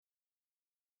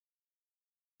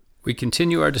We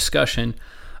continue our discussion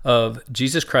of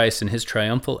Jesus Christ and his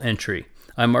triumphal entry.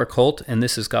 I'm Mark Holt, and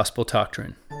this is Gospel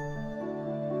Doctrine.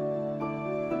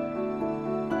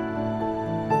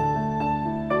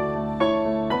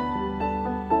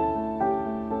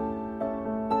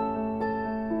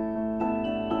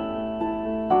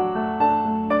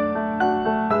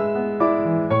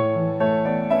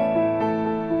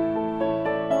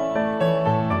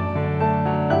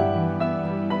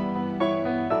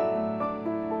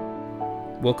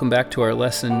 Welcome back to our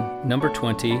lesson number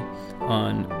 20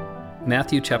 on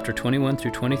Matthew chapter 21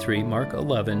 through 23, Mark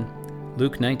 11,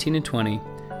 Luke 19 and 20,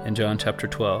 and John chapter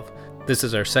 12. This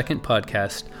is our second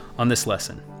podcast on this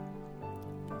lesson.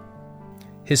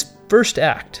 His first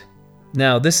act.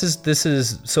 Now, this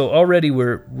is so already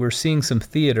we're seeing some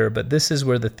theater, but this is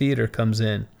where the theater comes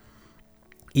in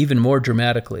even more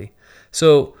dramatically.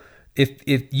 So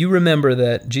If you remember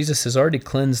that Jesus has already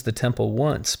cleansed the temple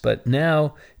once, but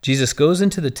now Jesus goes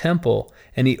into the temple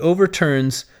and he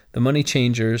overturns the money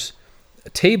changers'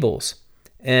 tables,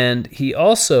 and he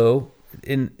also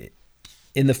in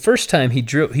the first time he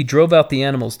drove out the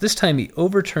animals. This time he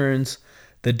overturns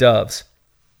the doves,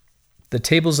 the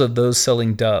tables of those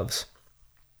selling doves.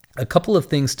 A couple of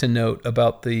things to note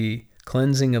about the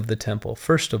cleansing of the temple.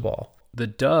 First of all, the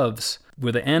doves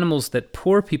were the animals that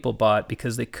poor people bought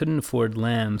because they couldn't afford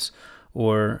lambs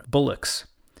or bullocks.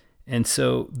 And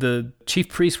so the chief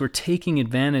priests were taking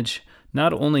advantage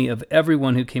not only of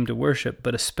everyone who came to worship,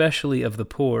 but especially of the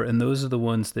poor. And those are the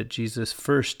ones that Jesus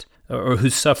first, or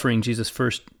whose suffering Jesus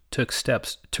first took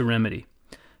steps to remedy.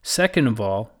 Second of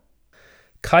all,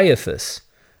 Caiaphas,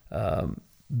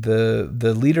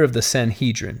 the leader of the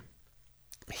Sanhedrin,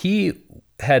 he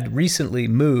had recently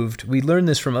moved, we learn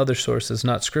this from other sources,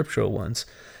 not scriptural ones,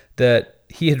 that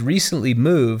he had recently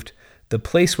moved the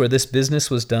place where this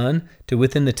business was done to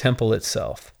within the temple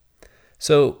itself.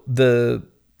 So the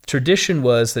tradition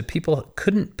was that people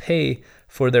couldn't pay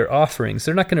for their offerings.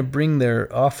 They're not going to bring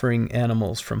their offering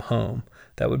animals from home.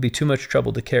 That would be too much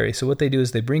trouble to carry. So what they do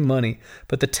is they bring money,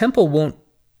 but the temple won't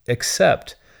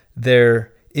accept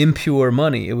their impure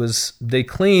money. They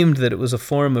claimed that it was a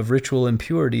form of ritual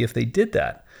impurity if they did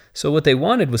that. So what they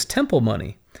wanted was temple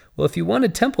money. Well, if you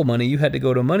wanted temple money, you had to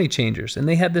go to money changers, and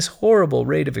they had this horrible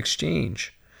rate of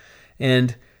exchange.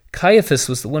 And Caiaphas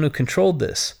was the one who controlled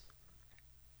this.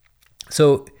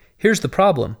 So here's the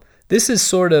problem. This is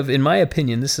sort of, in my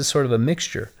opinion, this is sort of a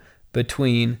mixture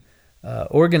between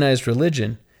organized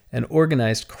religion and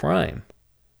organized crime.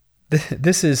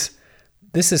 This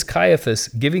is Caiaphas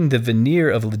giving the veneer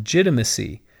of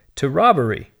legitimacy to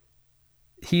robbery.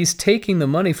 He's taking the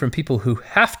money from people who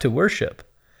have to worship,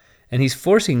 and he's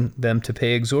forcing them to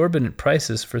pay exorbitant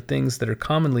prices for things that are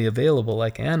commonly available,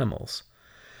 like animals.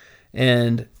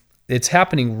 And it's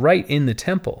happening right in the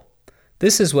temple.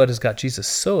 This is what has got Jesus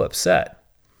so upset.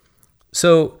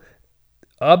 So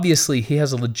obviously he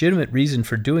has a legitimate reason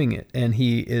for doing it, and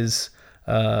he is...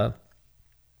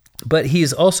 But he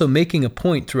is also making a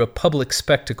point through a public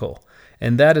spectacle,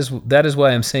 and that is why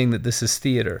I'm saying that this is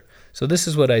theater. So this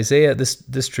is what Isaiah,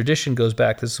 this tradition goes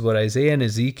back. This is what Isaiah and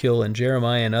Ezekiel and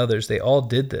Jeremiah and others, they all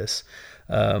did this.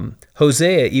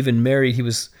 Hosea even married. He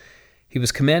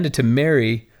was commanded to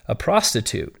marry a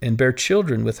prostitute and bear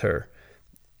children with her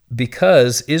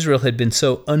because Israel had been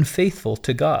so unfaithful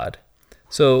to God.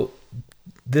 So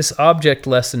this object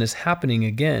lesson is happening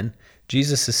again.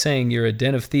 Jesus is saying you're a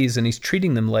den of thieves, and he's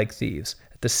treating them like thieves.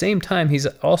 At the same time, he's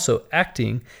also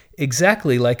acting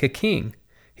exactly like a king.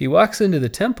 He walks into the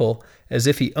temple as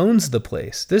if he owns the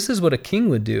place. This is what a king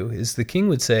would do, is the king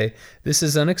would say, this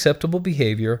is unacceptable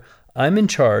behavior, I'm in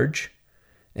charge,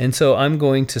 and so I'm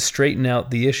going to straighten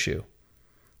out the issue.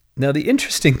 Now, the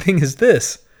interesting thing is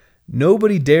this.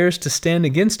 Nobody dares to stand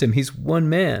against him. He's one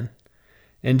man.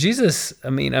 And Jesus,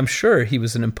 I'm sure he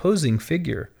was an imposing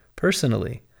figure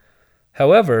personally.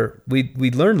 However,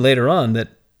 we learn later on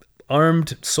that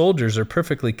armed soldiers are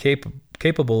perfectly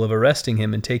capable of arresting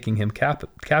him and taking him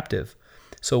captive.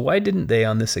 So why didn't they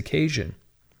on this occasion?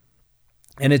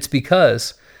 And it's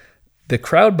because the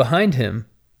crowd behind him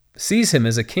sees him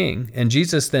as a king, and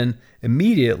Jesus then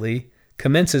immediately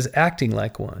commences acting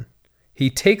like one. He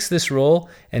takes this role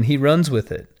and he runs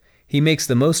with it. He makes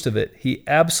the most of it. He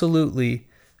absolutely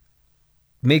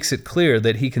makes it clear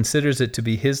that he considers it to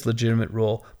be his legitimate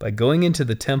role by going into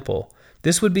the temple.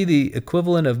 This would be the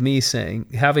equivalent of me saying,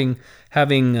 having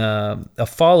a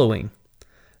following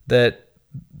that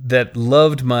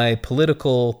loved my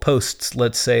political posts,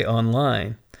 let's say,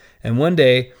 online. And one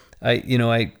day,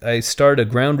 I start a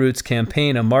Ground Roots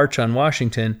campaign, a march on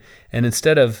Washington, and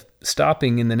instead of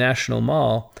stopping in the National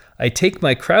Mall, I take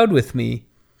my crowd with me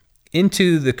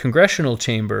into the congressional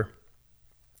chamber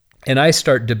and I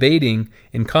start debating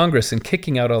in Congress and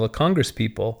kicking out all the Congress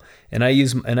people, and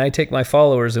I take my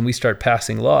followers and we start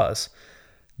passing laws.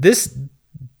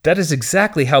 That is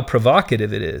exactly how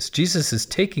provocative it is. Jesus is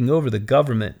taking over the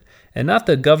government, and not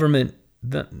the government,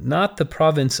 not the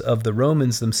province of the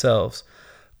Romans themselves,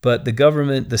 but the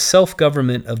government, the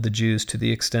self-government of the Jews to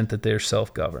the extent that they're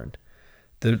self-governed.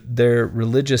 Their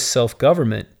religious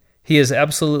self-government, he has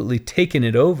absolutely taken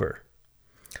it over.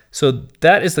 So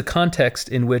that is the context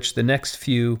in which the next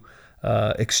few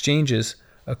exchanges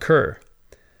occur.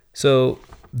 So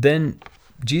then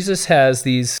Jesus has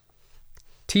these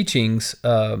teachings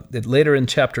that later in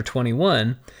chapter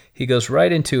 21, he goes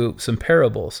right into some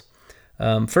parables.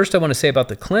 First, I want to say about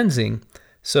the cleansing.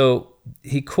 So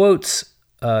he quotes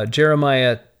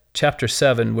Jeremiah chapter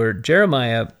 7, where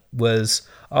Jeremiah was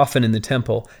often in the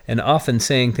temple and often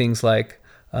saying things like,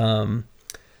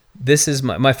 this is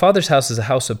my Father's house is a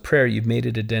house of prayer. You've made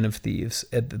it a den of thieves.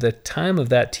 At the time of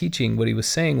that teaching, what he was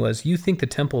saying was, you think the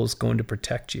temple is going to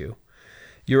protect you.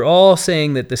 You're all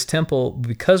saying that this temple,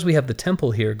 because we have the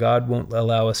temple here, God won't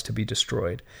allow us to be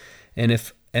destroyed. And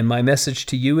my message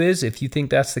to you is, if you think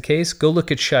that's the case, go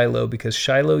look at Shiloh, because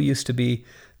Shiloh used to be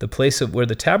the place where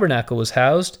the tabernacle was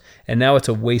housed, and now it's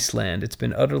a wasteland. It's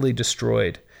been utterly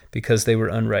destroyed because they were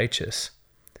unrighteous.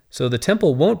 So the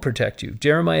temple won't protect you.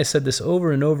 Jeremiah said this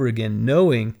over and over again,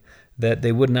 knowing that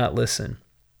they would not listen.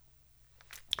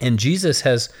 And Jesus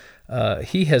has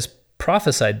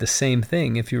prophesied the same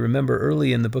thing. If you remember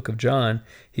early in the book of John,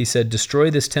 he said,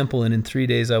 destroy this temple and in 3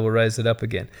 days I will rise it up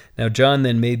again. Now John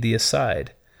then made the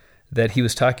aside that he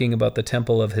was talking about the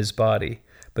temple of his body.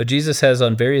 But Jesus has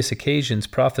on various occasions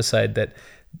prophesied that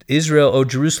Israel, O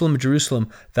Jerusalem,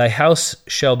 Jerusalem, thy house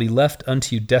shall be left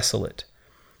unto you desolate.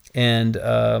 And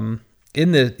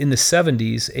in the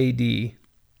 70s AD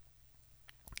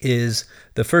is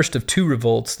the first of two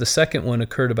revolts. The second one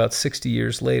occurred about 60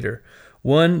 years later.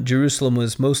 One, Jerusalem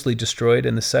was mostly destroyed,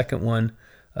 and the second one,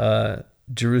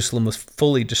 Jerusalem was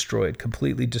fully destroyed,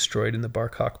 completely destroyed in the Bar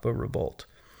Kokhba revolt.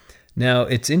 Now,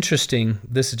 it's interesting,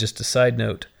 this is just a side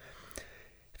note.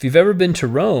 If you've ever been to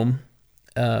Rome,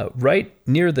 right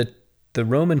near the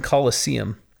Roman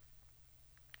Colosseum,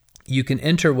 you can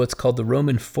enter what's called the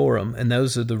Roman Forum, and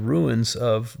those are the ruins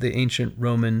of the ancient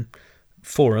Roman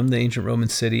Forum, the ancient Roman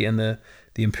city, and the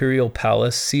imperial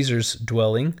palace, Caesar's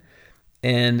dwelling.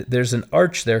 And there's an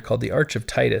arch there called the Arch of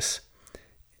Titus.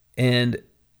 And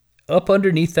up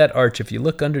underneath that arch, if you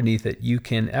look underneath it, you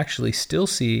can actually still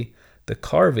see the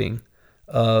carving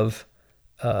of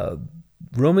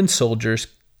Roman soldiers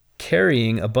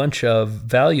carrying a bunch of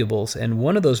valuables. And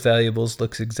one of those valuables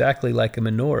looks exactly like a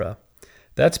menorah.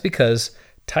 That's because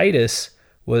Titus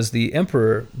was the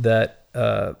emperor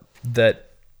that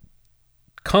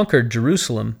conquered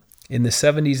Jerusalem in the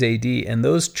 70s AD, and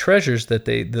those treasures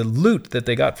the loot that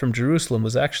they got from Jerusalem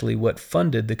was actually what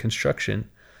funded the construction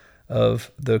of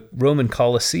the Roman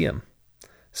Colosseum.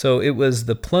 So it was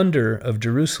the plunder of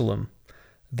Jerusalem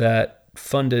that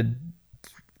funded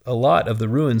a lot of the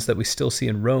ruins that we still see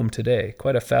in Rome today.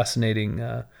 Quite a fascinating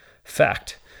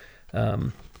fact.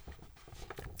 In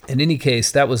any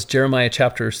case, that was Jeremiah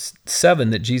chapter 7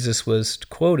 that Jesus was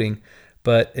quoting,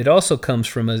 but it also comes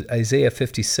from Isaiah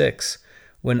 56.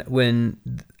 When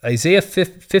Isaiah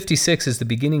 56 is the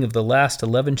beginning of the last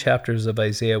 11 chapters of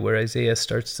Isaiah, where Isaiah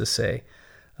starts to say,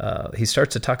 he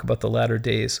starts to talk about the latter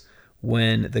days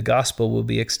when the gospel will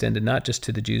be extended not just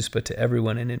to the Jews, but to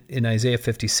everyone. And in Isaiah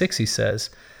 56, he says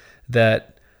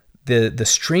that the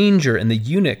stranger and the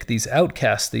eunuch, these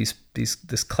outcasts,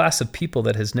 this class of people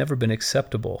that has never been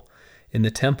acceptable in the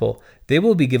temple, they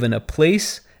will be given a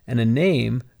place and a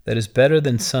name that is better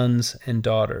than sons and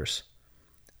daughters.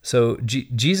 So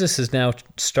Jesus is now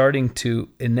starting to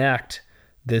enact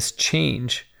this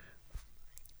change,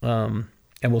 and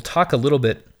we'll talk a little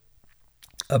bit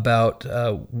about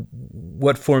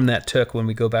what form that took when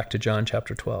we go back to John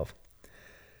chapter 12.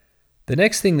 The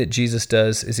next thing that Jesus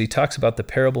does is he talks about the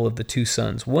parable of the two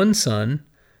sons. One son,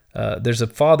 there's a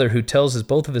father who tells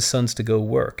both of his sons to go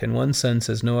work, and one son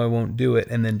says, no, I won't do it,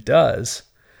 and then does.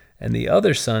 And the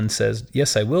other son says,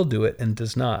 yes, I will do it, and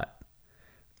does not.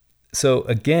 So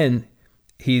again,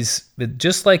 he's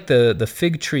just like the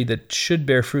fig tree that should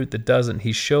bear fruit that doesn't.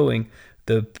 He's showing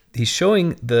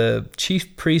the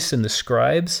chief priests and the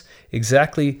scribes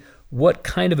exactly what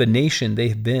kind of a nation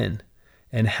they've been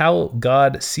and how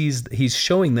God sees. He's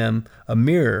showing them a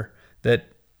mirror that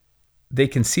they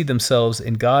can see themselves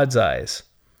in God's eyes.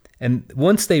 And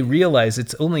once they realize,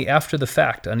 it's only after the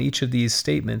fact on each of these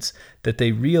statements that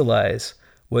they realize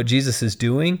what Jesus is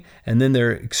doing, and then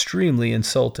they're extremely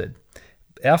insulted.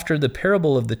 after the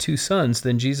parable of the two sons,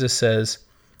 then Jesus says,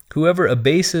 "Whoever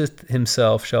abaseth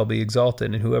himself shall be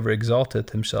exalted, and whoever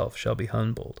exalteth himself shall be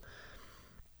humbled."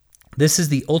 This is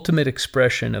the ultimate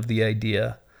expression of the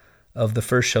idea of the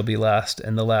first shall be last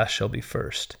and the last shall be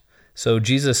first. So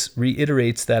Jesus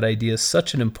reiterates that idea,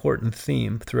 such an important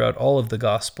theme throughout all of the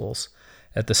Gospels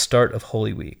at the start of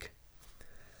Holy Week.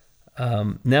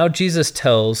 Now Jesus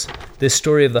tells this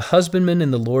story of the husbandman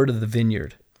and the Lord of the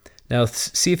vineyard. Now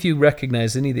see if you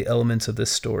recognize any of the elements of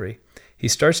this story. He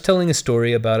starts telling a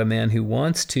story about a man who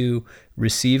wants to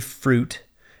receive fruit,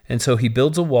 and so he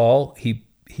builds a wall,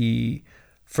 he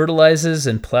fertilizes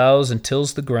and plows and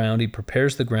tills the ground, he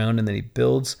prepares the ground, and then he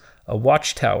builds a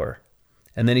watchtower,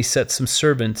 and then he sets some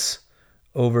servants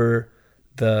over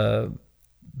the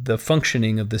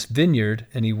functioning of this vineyard,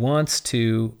 and he wants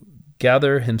to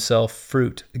gather himself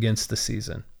fruit against the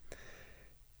season.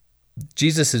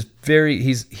 Jesus is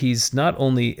he's not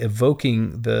only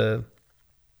evoking the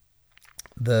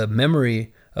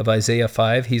memory of Isaiah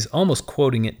 5, he's almost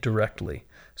quoting it directly.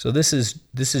 So this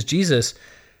is Jesus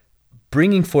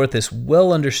bringing forth this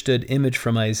well-understood image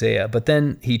from Isaiah, but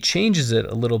then he changes it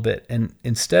a little bit, and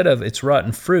instead of it's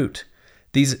rotten fruit,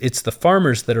 it's the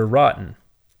farmers that are rotten.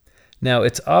 Now,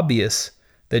 it's obvious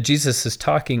that Jesus is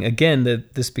talking, again,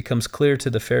 that this becomes clear to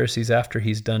the Pharisees after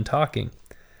he's done talking,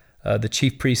 the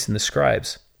chief priests and the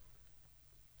scribes.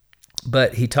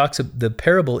 But the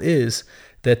parable is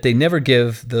that they never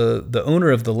give the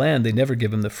owner of the land, they never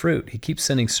give him the fruit. He keeps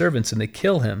sending servants and they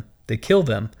kill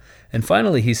them. And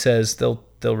finally he says, they'll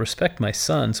respect my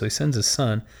son. So he sends his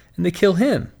son and they kill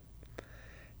him.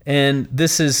 And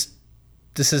this is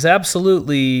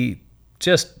absolutely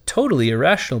just totally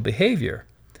irrational behavior.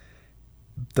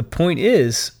 The point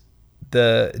is,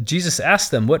 Jesus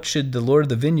asked them, what should the Lord of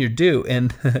the vineyard do?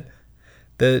 And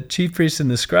the chief priests and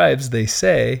the scribes, they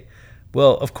say,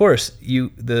 well, of course,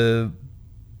 the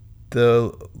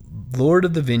Lord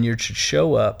of the vineyard should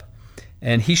show up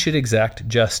and he should exact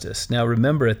justice. Now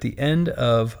remember, at the end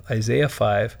of Isaiah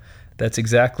 5, that's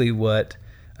exactly what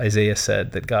Isaiah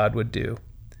said that God would do.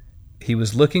 He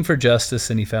was looking for justice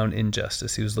and he found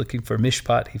injustice. He was looking for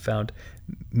mishpat, he found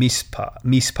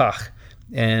mispach.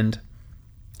 And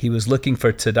he was looking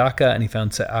for tzedakah and he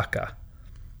found tzedakah.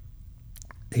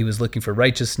 He was looking for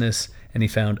righteousness and he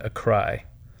found a cry.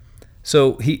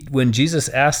 So when Jesus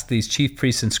asked these chief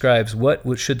priests and scribes,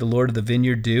 what should the Lord of the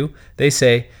vineyard do? They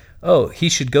say, he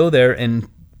should go there and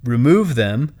remove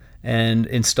them and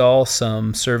install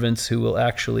some servants who will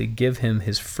actually give him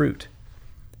his fruit.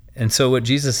 And so what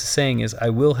Jesus is saying is, I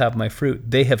will have my fruit.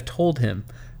 They have told him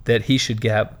that he should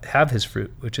have his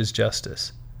fruit, which is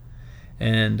justice.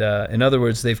 And in other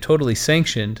words, they've totally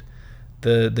sanctioned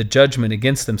the judgment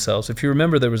against themselves. If you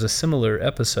remember, there was a similar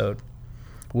episode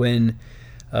when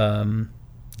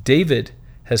David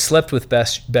has slept with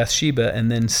Bathsheba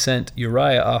and then sent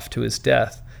Uriah off to his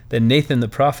death. Then Nathan the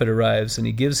prophet arrives and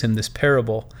he gives him this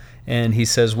parable, and he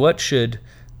says, what should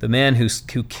the man who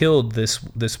killed this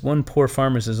one poor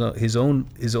farmer's his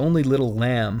only little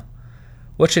lamb,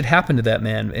 what should happen to that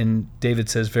man? And David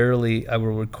says, verily, I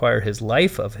will require his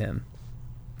life of him.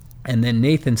 And then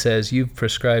Nathan says, you've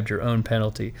prescribed your own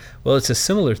penalty. Well, it's a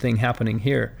similar thing happening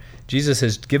here. Jesus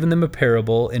has given them a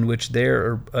parable in which they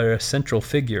are a central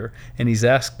figure, and he's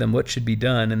asked them what should be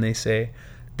done, and they say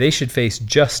they should face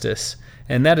justice.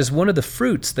 And that is one of the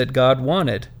fruits that God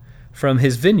wanted from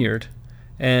his vineyard.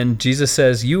 And Jesus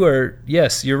says,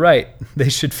 yes, you're right. They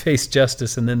should face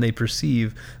justice. And then they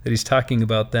perceive that he's talking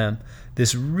about them.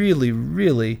 This really,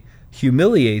 really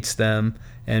humiliates them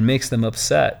and makes them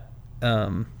upset.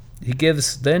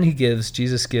 Jesus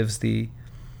gives the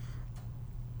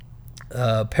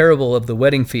parable of the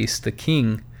wedding feast. The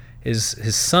king,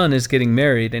 his son is getting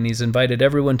married, and he's invited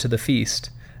everyone to the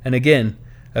feast. And again,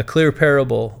 a clear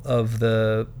parable of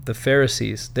the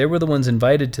Pharisees. They were the ones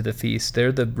invited to the feast.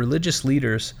 They're the religious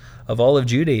leaders of all of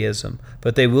Judaism,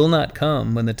 but they will not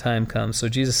come when the time comes. So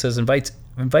Jesus says, invite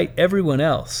everyone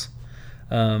else.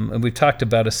 And we've talked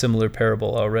about a similar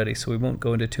parable already, so we won't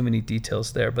go into too many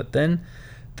details there. But then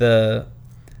the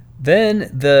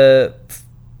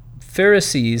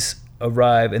Pharisees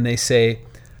arrive and they say,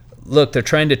 look, they're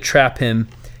trying to trap him.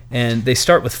 And they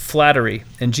start with flattery.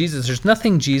 And there's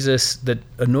nothing Jesus that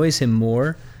annoys him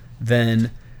more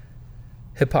than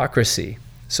hypocrisy.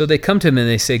 So they come to him and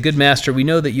they say, good master, we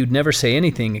know that you'd never say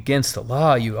anything against the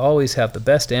law. You always have the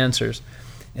best answers.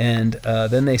 And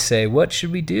then they say, what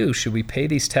should we do? Should we pay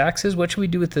these taxes? What should we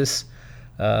do with this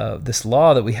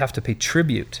law that we have to pay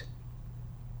tribute?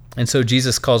 And so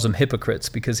Jesus calls them hypocrites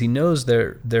because he knows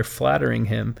they're flattering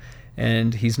him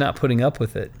and he's not putting up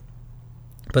with it.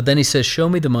 But then he says, show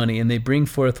me the money, and they bring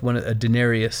forth a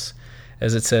denarius,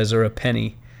 as it says, or a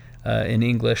penny in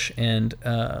English, and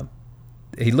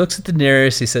he looks at the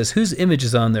denarius, he says, whose image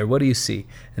is on there? What do you see?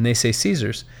 And they say,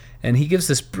 Caesar's. And he gives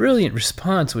this brilliant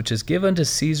response, which is, give unto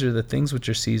Caesar the things which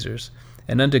are Caesar's,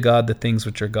 and unto God the things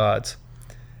which are God's.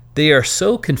 They are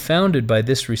so confounded by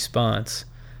this response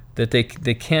that they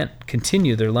can't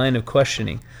continue their line of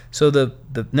questioning. So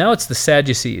now it's the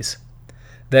Sadducees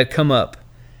that come up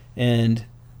and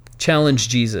challenge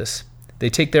Jesus. They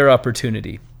take their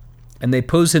opportunity, and they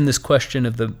pose him this question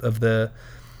of the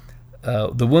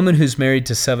woman who's married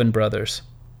to 7 brothers.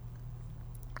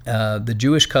 The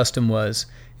Jewish custom was,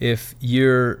 if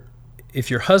your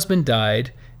husband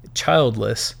died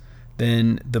childless,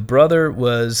 then the brother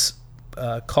was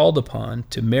called upon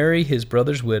to marry his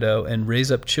brother's widow and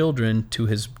raise up children to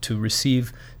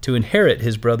inherit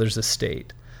his brother's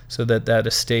estate, so that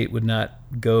estate would not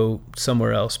go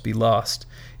somewhere else, be lost.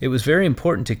 It was very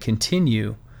important to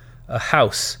continue a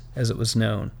house, as it was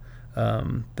known,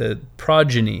 the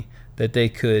progeny, that they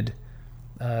could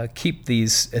keep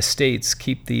these estates,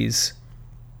 keep these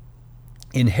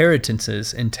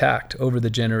inheritances intact over the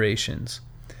generations.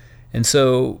 And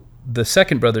so the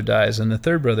second brother dies, and the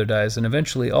third brother dies, and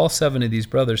eventually all 7 of these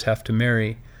brothers have to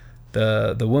marry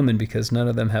the woman, because none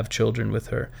of them have children with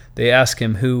her. They ask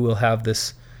him who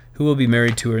will be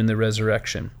married to her in the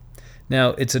resurrection.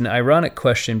 Now, it's an ironic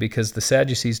question because the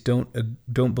Sadducees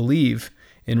don't believe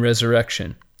in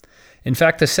resurrection. In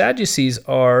fact, the Sadducees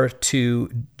are to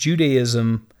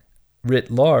Judaism writ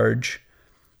large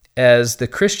as the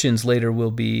Christians later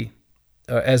will be,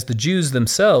 as the Jews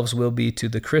themselves will be to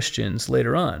the Christians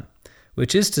later on,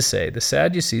 which is to say, the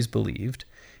Sadducees believed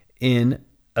in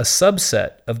a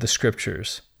subset of the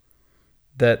scriptures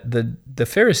that the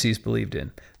Pharisees believed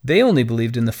in. They only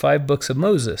believed in the 5 books of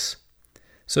Moses.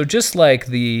 So just like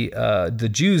the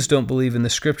Jews don't believe in the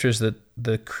scriptures that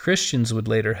the Christians would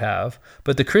later have,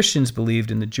 but the Christians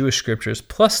believed in the Jewish scriptures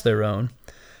plus their own,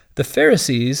 the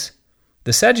Sadducees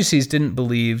didn't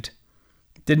believe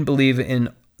in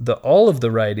all of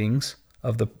the writings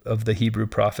of the Hebrew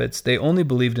prophets. They only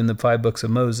believed in the 5 books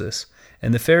of Moses,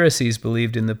 and the Pharisees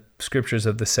believed in the scriptures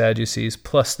of the Sadducees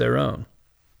plus their own.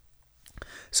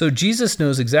 So Jesus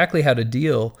knows exactly how to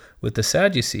deal with the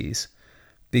Sadducees,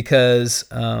 because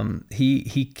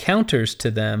he counters to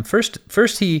them.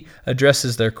 First he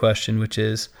addresses their question, which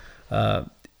is, and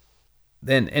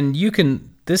you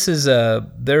can. This is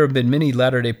there have been many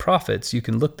Latter-day Prophets. You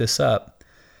can look this up,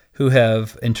 who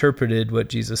have interpreted what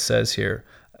Jesus says here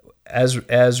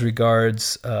as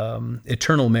regards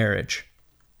eternal marriage.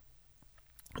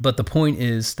 But the point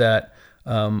is that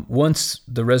once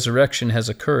the resurrection has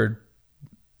occurred,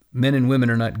 men and women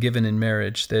are not given in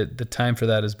marriage. The time for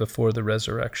that is before the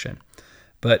resurrection.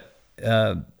 But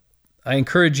I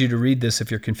encourage you to read this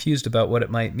if you're confused about what it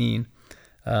might mean.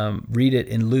 Read it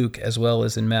in Luke as well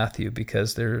as in Matthew,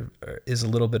 because there is a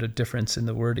little bit of difference in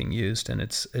the wording used, and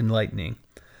it's enlightening.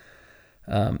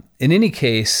 In any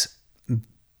case,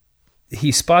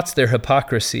 he spots their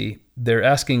hypocrisy. They're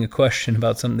asking a question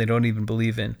about something they don't even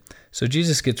believe in. So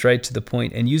Jesus gets right to the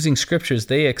point, and using scriptures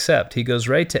they accept, he goes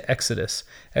right to Exodus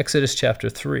chapter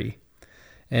 3.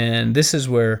 And this is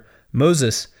where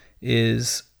Moses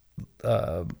is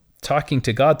talking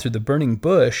to God through the burning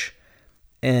bush,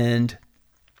 and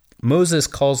Moses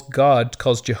calls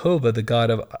Jehovah the God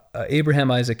of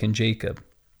Abraham, Isaac, and Jacob.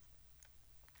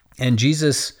 And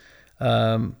Jesus,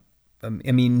 obviously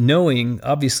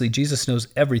Jesus knows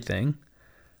everything.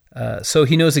 So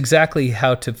he knows exactly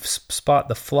how to spot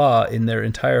the flaw in their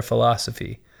entire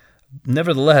philosophy.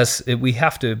 Nevertheless, we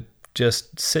have to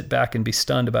just sit back and be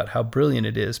stunned about how brilliant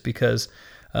it is, because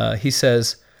he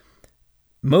says,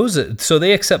 Moses. So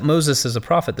they accept Moses as a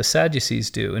prophet. The Sadducees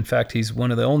do. In fact, he's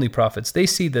one of the only prophets. They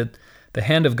see that the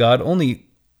hand of God only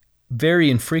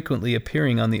very infrequently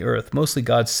appearing on the earth. Mostly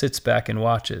God sits back and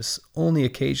watches. Only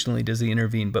occasionally does he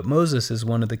intervene. But Moses is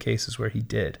one of the cases where he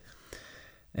did.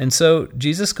 And so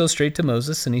Jesus goes straight to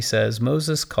Moses, and he says,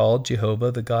 Moses called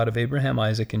Jehovah the God of Abraham,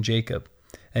 Isaac, and Jacob.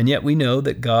 And yet we know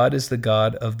that God is the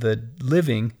God of the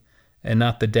living and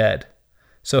not the dead.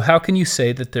 So how can you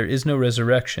say that there is no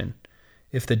resurrection?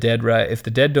 If the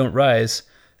dead don't rise,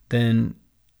 then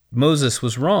Moses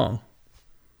was wrong.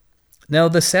 Now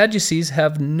the Sadducees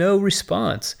have no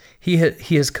response. He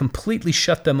has completely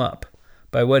shut them up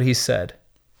by what he said.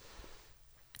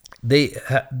 They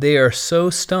are so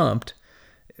stumped.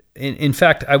 In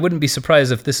fact, I wouldn't be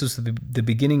surprised if this was the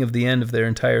beginning of the end of their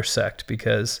entire sect,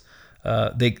 because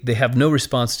they have no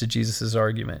response to Jesus'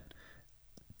 argument,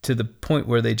 to the point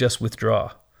where they just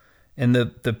withdraw. And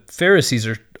the Pharisees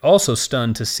also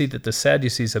stunned to see that the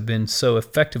Sadducees have been so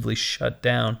effectively shut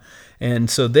down. And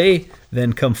so they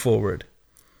then come forward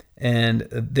and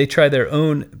they try their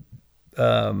own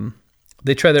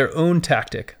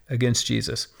tactic against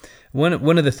Jesus.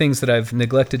 One of the things that I've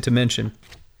neglected to mention.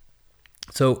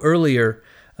 So earlier,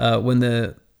 when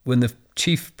the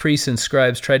chief priests and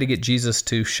scribes tried to get Jesus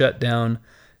to shut down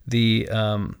the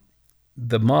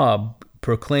mob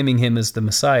proclaiming him as the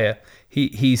Messiah,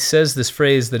 he says this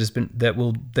phrase that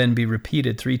will then be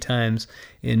repeated 3 times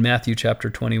in Matthew chapter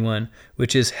 21,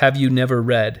 which is, "Have you never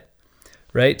read?"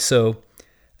 Right? So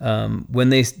when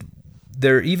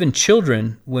they're even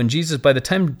children, by the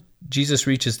time Jesus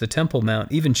reaches the Temple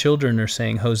Mount, even children are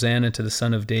saying, "Hosanna to the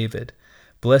Son of David.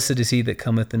 Blessed is he that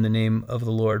cometh in the name of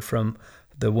the Lord," from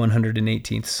the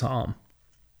 118th Psalm.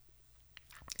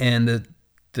 And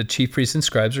the chief priests and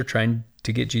scribes are trying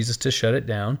to get Jesus to shut it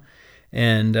down.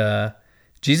 And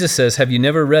Jesus says, "Have you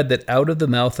never read that out of the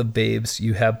mouth of babes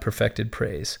you have perfected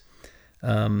praise?"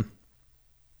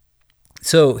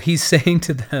 So he's saying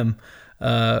to them,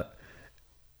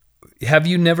 have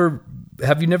you never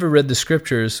read the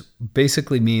scriptures?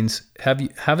 Basically means,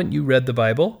 haven't you read the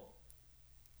Bible?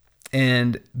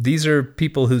 And these are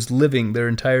people whose living, their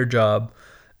entire job,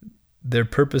 their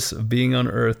purpose of being on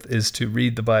earth is to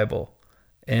read the Bible.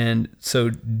 And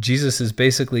so Jesus is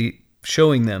basically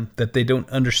showing them that they don't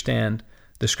understand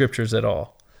the scriptures at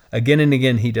all. Again and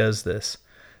again he does this.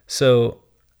 So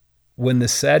when the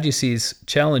Sadducees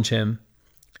challenge him,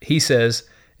 he says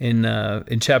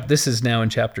this is now in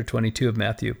chapter 22 of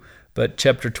Matthew, but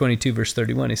chapter 22 verse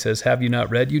 31, he says, "Have you not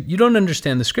read?" You don't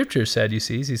understand the scriptures,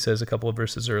 Sadducees, he says a couple of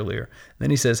verses earlier. Then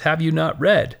he says, "Have you not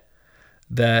read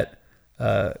that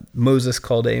Moses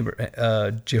called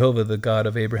Jehovah the God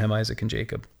of Abraham, Isaac, and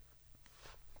Jacob?"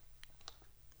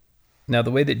 Now,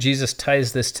 the way that Jesus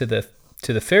ties this to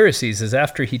the Pharisees is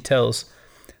after he tells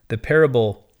the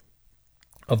parable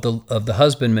of the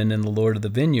husbandman and the Lord of the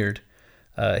vineyard.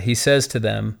 He says to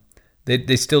them,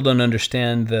 they still don't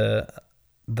understand the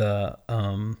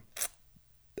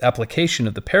application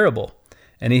of the parable,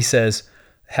 and he says,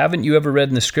 "Haven't you ever read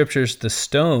in the scriptures the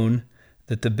stone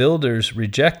that the builders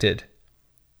rejected?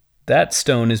 That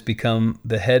stone has become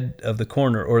the head of the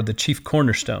corner, or the chief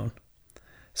cornerstone."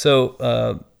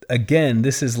 So again,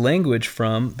 this is language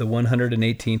from the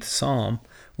 118th Psalm,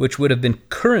 which would have been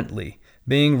currently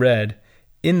being read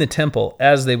in the temple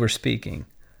as they were speaking,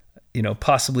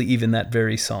 possibly even that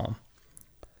very psalm.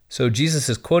 So Jesus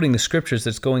is quoting the scriptures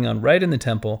that's going on right in the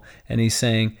temple, and he's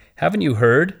saying, haven't you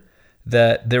heard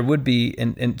that there would be,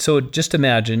 and so just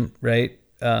imagine, right?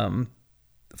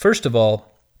 First of all,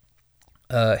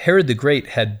 Herod the Great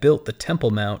had built the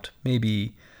Temple Mount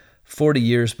maybe 40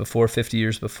 years before, 50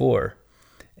 years before.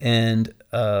 And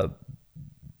the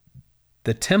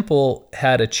temple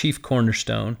had a chief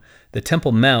cornerstone, the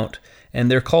Temple Mount, and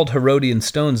they're called Herodian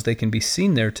stones. They can be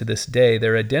seen there to this day.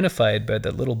 They're identified by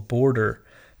that little border,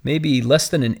 maybe less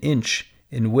than an inch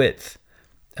in width.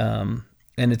 And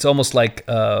it's almost like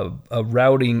a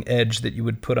routing edge that you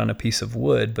would put on a piece of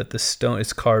wood, but the stone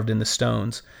is carved in the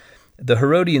stones. The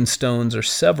Herodian stones are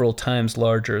several times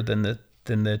larger than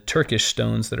the Turkish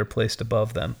stones that are placed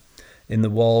above them in the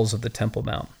walls of the Temple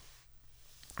Mount.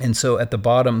 And so at the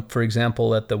bottom, for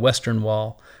example, at the western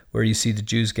wall, where you see the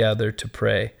Jews gather to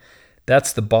pray,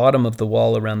 that's the bottom of the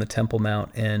wall around the Temple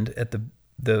Mount, and at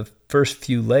the first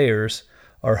few layers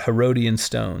are Herodian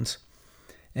stones.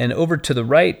 And over to the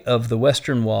right of the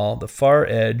western wall, the far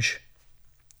edge,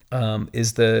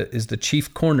 is the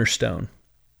chief cornerstone.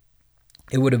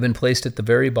 It would have been placed at the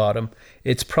very bottom.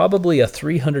 It's probably a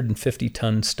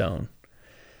 350-ton stone.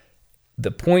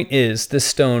 The point is, this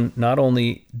stone, not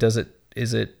only is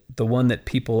it the one that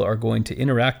people are going to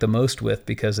interact the most with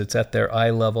because it's at their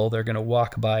eye level, they're going to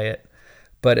walk by it,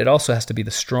 but it also has to be the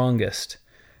strongest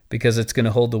because it's going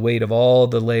to hold the weight of all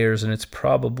the layers, and it's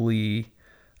probably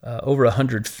over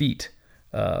 100 feet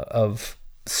of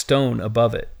stone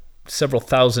above it, several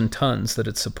thousand tons that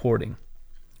it's supporting.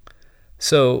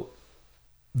 So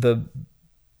the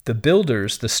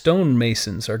builders, the stone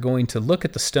masons, are going to look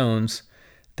at the stones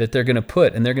that they're going to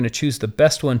put, and they're going to choose the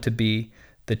best one to be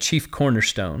the chief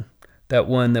cornerstone, that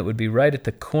one that would be right at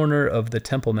the corner of the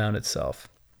Temple Mount itself.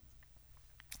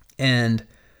 And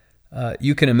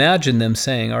you can imagine them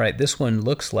saying, all right, this one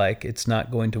looks like it's not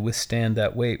going to withstand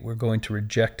that weight. We're going to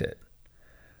reject it.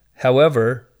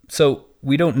 However, so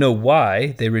we don't know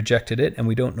why they rejected it, and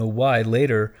we don't know why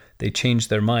later they changed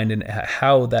their mind and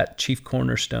how that chief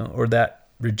cornerstone or that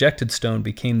rejected stone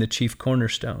became the chief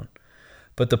cornerstone.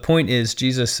 But the point is,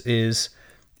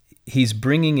 he's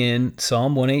bringing in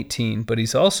Psalm 118, but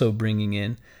he's also bringing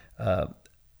in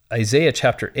Isaiah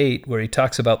chapter 8, where he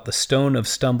talks about the stone of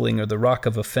stumbling or the rock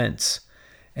of offense.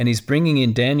 And he's bringing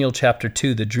in Daniel chapter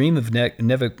 2, the dream of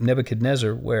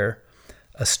Nebuchadnezzar, where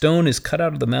a stone is cut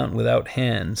out of the mountain without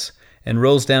hands and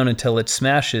rolls down until it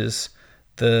smashes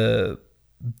the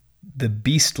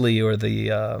beastly or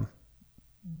the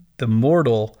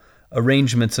mortal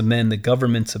arrangements of men, the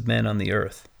governments of men on the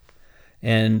earth.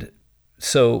 And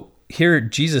so here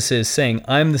Jesus is saying,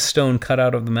 I'm the stone cut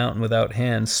out of the mountain without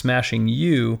hands, smashing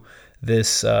you,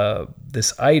 this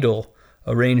idol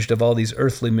arranged of all these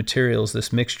earthly materials,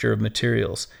 this mixture of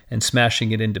materials, and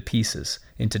smashing it into pieces,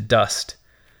 into dust.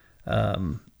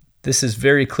 This is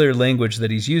very clear language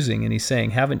that he's using, and he's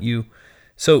saying, haven't you...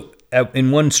 So in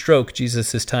one stroke,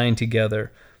 Jesus is tying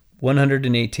together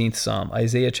 118th Psalm,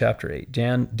 Isaiah chapter 8,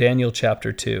 Daniel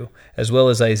chapter 2, as well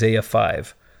as Isaiah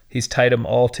 5. He's tied them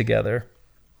all together,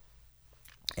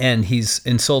 and he's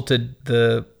insulted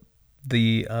the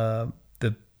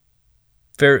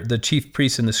chief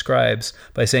priests and the scribes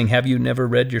by saying, have you never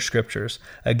read your scriptures?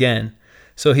 Again.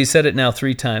 So he said it now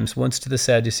 3 times, once to the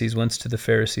Sadducees, once to the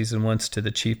Pharisees, and once to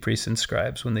the chief priests and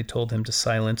scribes when they told him to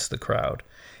silence the crowd.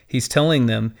 He's telling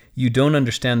them, you don't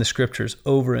understand the scriptures,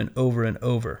 over and over and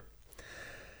over.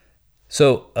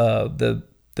 So the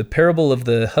parable of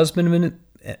the husbandman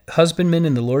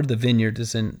and the Lord of the vineyard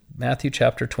is in Matthew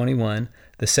chapter 21.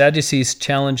 The Sadducees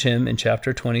challenge him in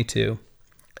chapter 22.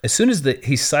 As soon as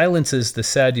he silences the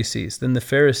Sadducees, then the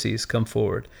Pharisees come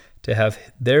forward to have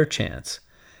their chance.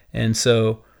 And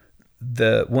so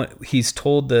he's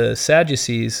told the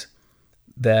Sadducees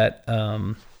that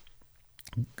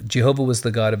Jehovah was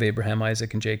the God of Abraham,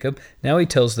 Isaac, and Jacob. Now he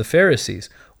tells the Pharisees,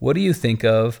 what do you think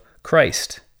of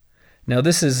Christ? Now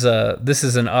this is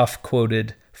an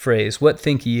oft-quoted phrase, what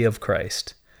think ye of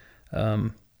Christ?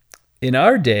 In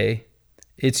our day,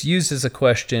 it's used as a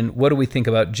question, what do we think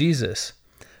about Jesus?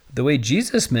 The way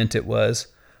Jesus meant it was,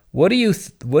 what do you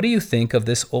think of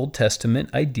this Old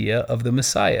Testament idea of the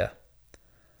Messiah?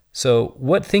 So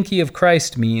what think ye of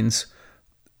Christ means,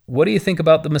 what do you think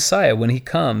about the Messiah when he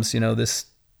comes? This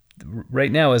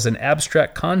right now is an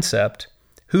abstract concept.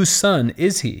 Whose son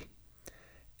is he?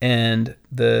 And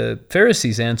the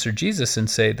Pharisees answer Jesus and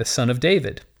say, the son of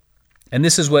David. And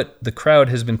this is what the crowd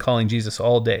has been calling Jesus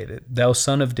all day, thou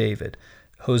son of David.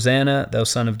 Hosanna, thou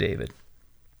son of David.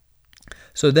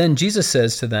 So then Jesus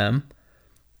says to them,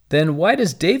 then why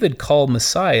does David call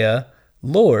Messiah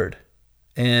Lord?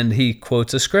 And he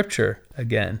quotes a scripture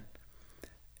again.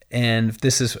 And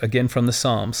this is again from the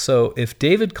Psalms. So if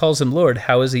David calls him Lord,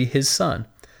 how is he his son?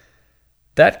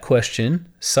 That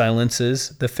question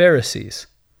silences the Pharisees.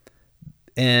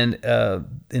 And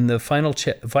in the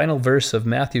final verse of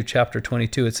Matthew chapter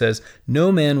 22, it says,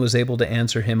 no man was able to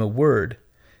answer him a word.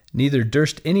 Neither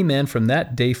durst any man from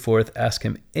that day forth ask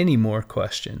him any more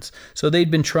questions. So they'd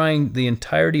been trying the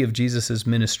entirety of Jesus'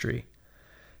 ministry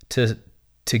to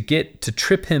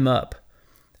trip him up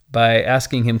by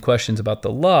asking him questions about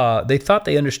the law. They thought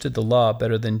they understood the law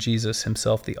better than Jesus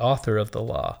himself, the author of the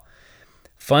law.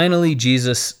 Finally,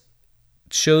 Jesus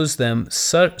shows them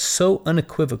so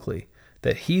unequivocally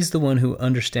that he's the one who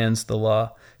understands the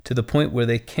law to the point where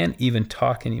they can't even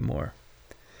talk anymore.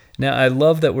 Now, I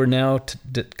love that we're now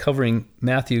covering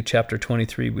Matthew chapter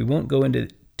 23. We won't go into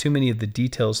too many of the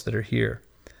details that are here.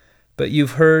 But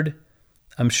you've heard,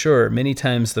 I'm sure, many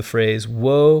times the phrase,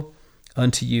 woe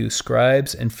unto you,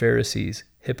 scribes and Pharisees,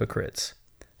 hypocrites.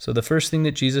 So the first thing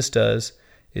that Jesus does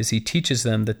is he teaches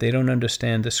them that they don't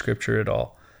understand the scripture at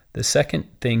all. The second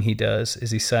thing he does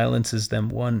is he silences them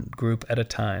one group at a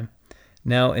time.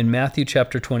 Now, in Matthew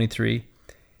chapter 23,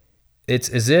 it's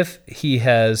as if he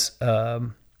has...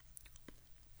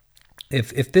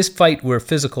 If this fight were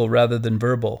physical rather than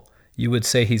verbal, you would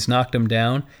say he's knocked them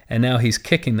down, and now he's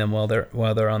kicking them while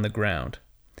they're on the ground.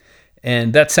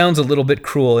 And that sounds a little bit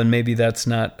cruel, and maybe that's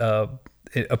not an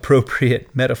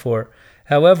appropriate metaphor.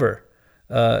 However,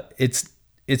 it's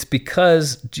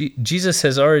because Jesus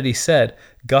has already said,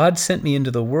 God sent me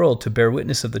into the world to bear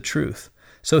witness of the truth.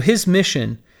 So his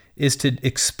mission is to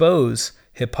expose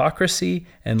hypocrisy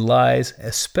and lies,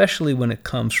 especially when it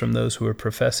comes from those who are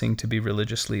professing to be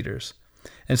religious leaders.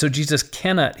 And so Jesus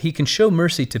he can show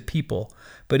mercy to people,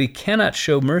 but he cannot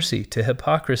show mercy to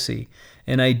hypocrisy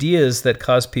and ideas that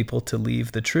cause people to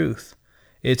leave the truth.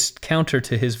 It's counter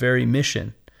to his very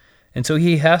mission. And so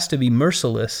he has to be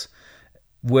merciless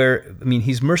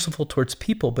he's merciful towards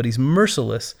people, but he's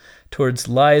merciless towards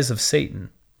lies of Satan.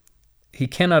 He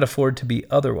cannot afford to be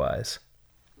otherwise.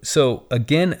 So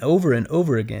again, over and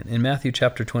over again, in Matthew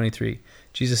chapter 23,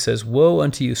 Jesus says, woe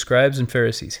unto you, scribes and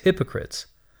Pharisees, hypocrites.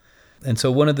 And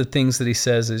so one of the things that he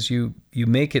says is you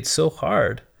make it so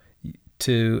hard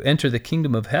to enter the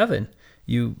kingdom of heaven,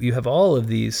 you have all of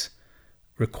these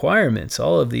requirements,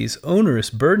 all of these onerous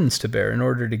burdens to bear in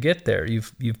order to get there.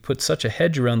 You've put such a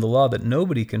hedge around the law that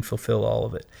nobody can fulfill all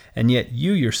of it. And yet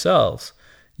you yourselves,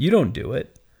 you don't do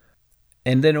it.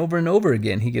 And then over and over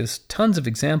again, he gives tons of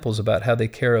examples about how they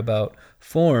care about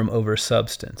form over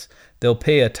substance. They'll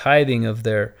pay a tithing of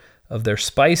their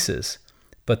spices,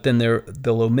 but then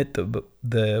they'll omit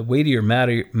the weightier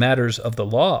matters of the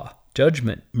law,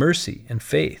 judgment, mercy, and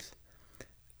faith.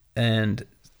 And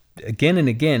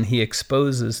again, he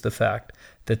exposes the fact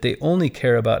that they only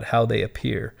care about how they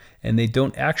appear, and they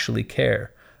don't actually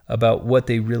care about what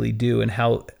they really do and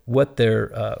what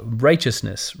their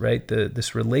righteousness, right?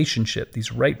 This relationship,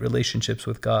 these right relationships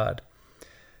with God,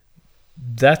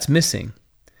 that's missing.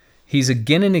 He's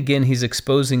again and again, he's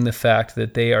exposing the fact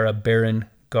that they are a barren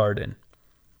garden.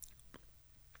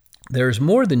 There's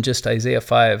more than just Isaiah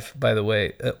 5, by the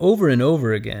way. Over and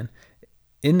over again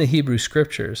in the Hebrew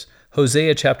Scriptures,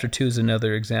 Hosea chapter 2 is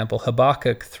another example.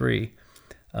 Habakkuk 3.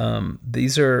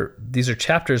 These are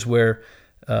chapters where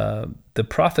the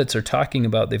prophets are talking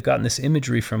about, they've gotten this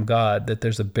imagery from God that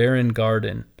there's a barren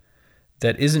garden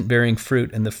that isn't bearing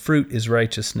fruit, and the fruit is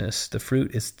righteousness. The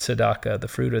fruit is tzedakah. The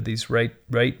fruit are these right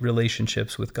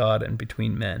relationships with God and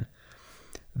between men.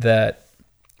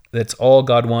 That's all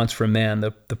God wants from man.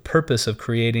 The purpose of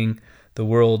creating the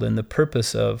world and the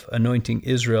purpose of anointing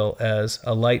Israel as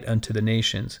a light unto the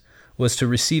nations was to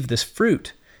receive this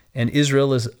fruit. And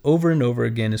Israel is over and over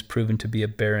again is proven to be a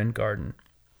barren garden.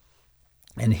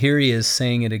 And here he is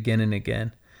saying it again and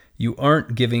again. You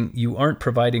aren't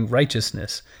providing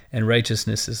righteousness, and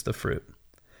righteousness is the fruit.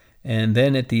 And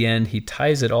then at the end, he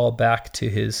ties it all back to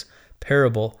his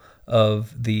parable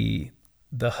of the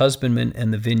husbandman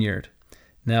and the vineyard.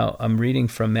 Now, I'm reading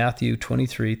from Matthew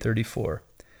 23:34.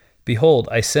 Behold,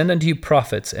 I send unto you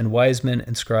prophets and wise men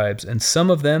and scribes, and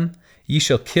some of them ye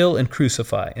shall kill and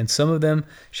crucify, and some of them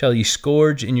shall ye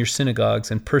scourge in your synagogues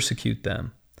and persecute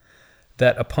them,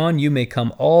 that upon you may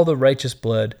come all the righteous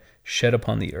blood shed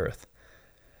upon the earth.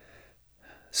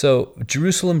 So,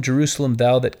 Jerusalem, Jerusalem,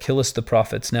 thou that killest the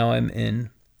prophets, now I'm in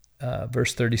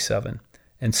verse 37,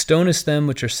 and stonest them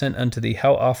which are sent unto thee,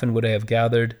 how often would I have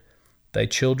gathered thy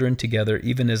children together,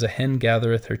 even as a hen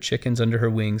gathereth her chickens under her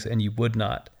wings, and ye would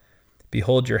not.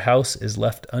 Behold, your house is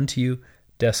left unto you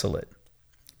desolate.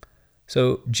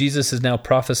 So Jesus is now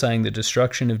prophesying the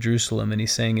destruction of Jerusalem, and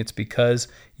he's saying it's because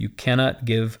you cannot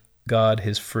give God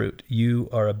his fruit. You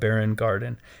are a barren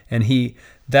garden. And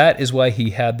that is why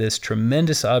he had this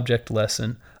tremendous object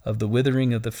lesson of the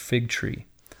withering of the fig tree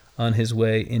on his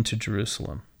way into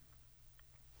Jerusalem.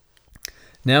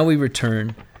 Now we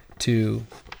return to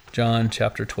John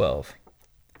chapter 12.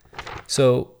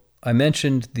 So I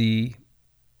mentioned the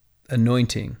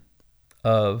anointing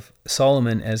of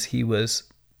Solomon as he was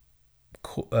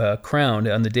crowned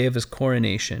on the day of his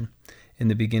coronation in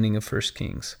the beginning of 1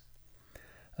 Kings.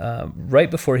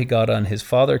 Right before he got on his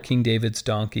father King David's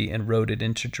donkey and rode it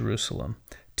into Jerusalem,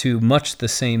 to much the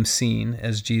same scene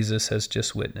as Jesus has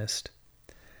just witnessed.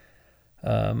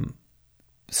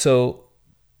 So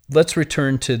let's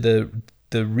return to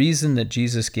the reason that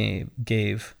Jesus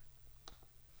gave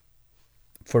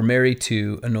for Mary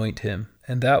to anoint him,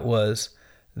 and that was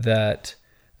that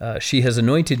she has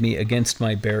anointed me against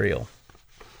my burial.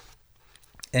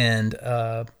 And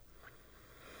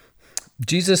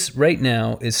Jesus right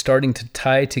now is starting to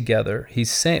tie together.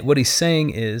 What he's saying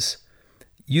is,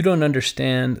 you don't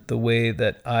understand the way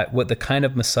that what the kind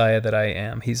of Messiah that I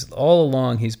am. All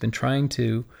along he's been trying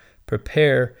to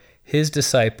prepare his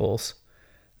disciples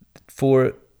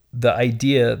for the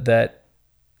idea that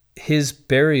his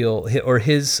burial or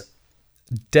his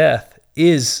death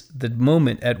is the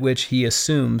moment at which he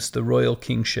assumes the royal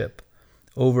kingship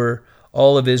over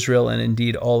all of Israel and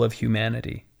indeed all of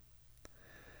humanity.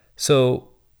 So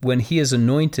when he is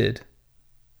anointed,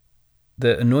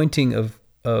 the anointing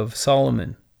of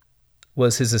Solomon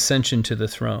was his ascension to the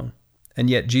throne, and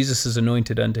yet Jesus is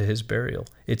anointed unto his burial.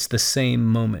 It's the same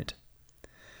moment.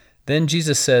 Then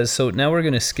Jesus says, so now we're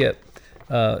going to skip.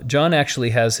 John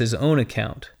actually has his own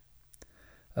account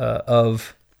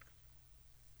of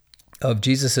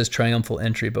Jesus' triumphal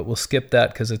entry, but we'll skip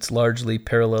that because it's largely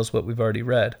parallels what we've already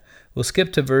read. We'll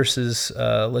skip to verses,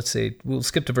 we'll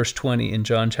skip to verse 20 in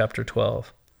John chapter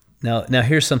 12. Now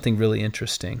here's something really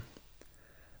interesting.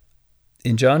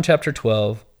 In John chapter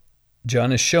 12,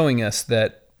 John is showing us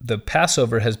that the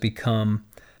Passover has become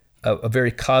a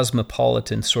very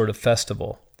cosmopolitan sort of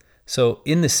festival. So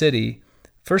in the city,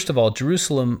 first of all,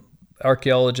 Jerusalem,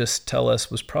 archaeologists tell us,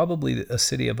 was probably a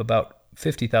city of about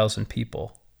 50,000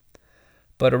 people.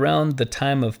 But around the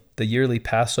time of the yearly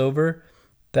Passover,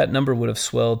 that number would have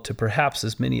swelled to perhaps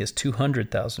as many as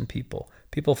 200,000 people.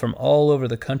 People from all over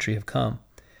the country have come.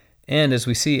 And as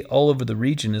we see, all over the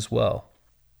region as well.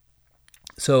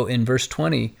 So in verse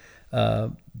 20,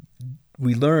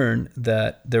 we learn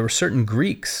that there were certain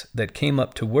Greeks that came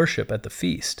up to worship at the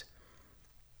feast.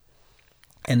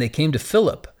 And they came to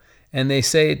Philip, and they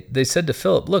said to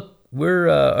Philip, "Look,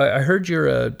 I heard you're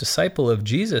a disciple of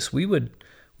Jesus. We would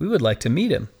like to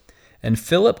meet him." And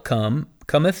Philip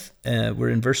cometh, we're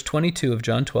in verse 22 of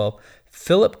John 12,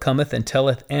 Philip cometh and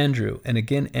telleth Andrew, and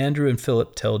again Andrew and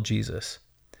Philip tell Jesus.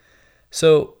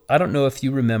 So I don't know if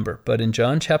you remember, but in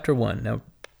John chapter 1, now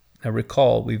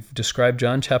recall, we've described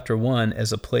John chapter 1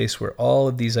 as a place where all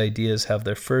of these ideas have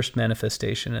their first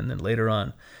manifestation, and then later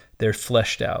on they're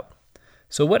fleshed out.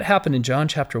 So what happened in John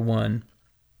chapter 1,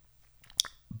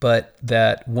 but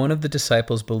that one of the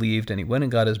disciples believed, and he went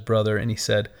and got his brother, and he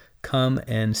said, "Come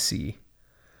and see."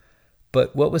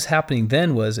 But what was happening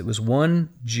then was it was one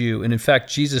Jew, and in fact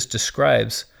Jesus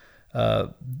describes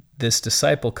this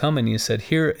disciple coming. He said,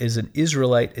 "Here is an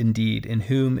Israelite indeed, in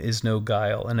whom is no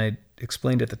guile." And I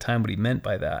explained at the time what he meant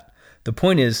by that. The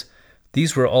point is,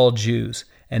 these were all Jews,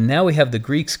 and now we have the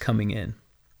Greeks coming in.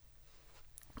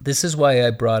 This is why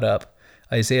I brought up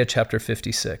Isaiah chapter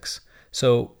 56.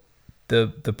 So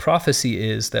the prophecy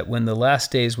is that when the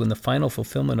last days, when the final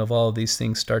fulfillment of all of these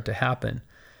things start to happen,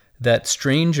 that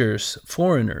strangers,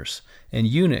 foreigners, and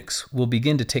eunuchs will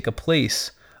begin to take a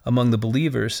place among the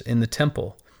believers in the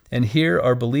temple. And here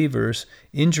are believers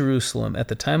in Jerusalem at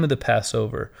the time of the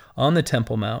Passover on the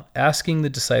Temple Mount asking the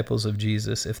disciples of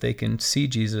Jesus if they can see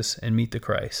Jesus and meet the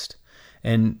Christ.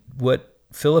 And what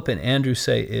Philip and Andrew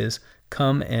say is,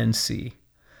 "Come and see."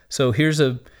 So here's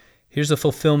a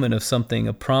fulfillment of something,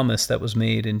 a promise that was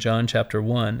made in John chapter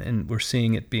 1, and we're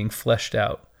seeing it being fleshed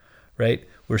out, right?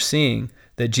 We're seeing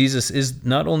that Jesus is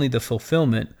not only the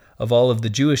fulfillment of all of the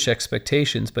Jewish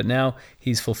expectations, but now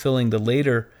he's fulfilling the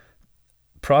later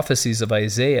prophecies of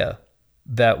Isaiah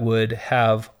that would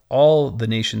have all the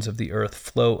nations of the earth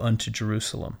flow unto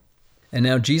Jerusalem. And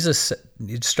now Jesus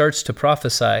starts to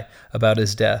prophesy about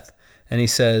his death, and he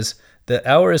says, "The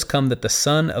hour has come that the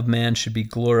Son of Man should be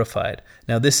glorified."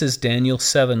 Now this is Daniel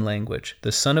 7 language.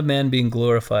 The Son of Man being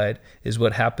glorified is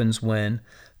what happens when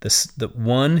the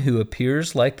one who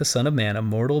appears like the Son of Man, a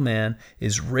mortal man,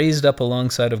 is raised up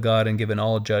alongside of God and given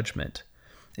all judgment.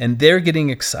 And they're getting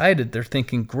excited. They're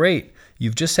thinking, great,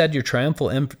 you've just had your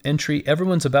triumphal entry.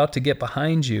 Everyone's about to get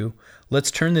behind you. Let's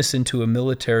turn this into a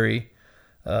military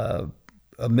and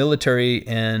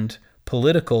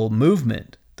political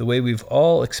movement, the way we've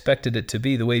all expected it to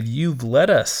be, the way you've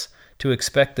led us to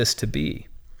expect this to be,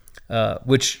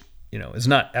 which is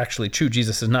not actually true.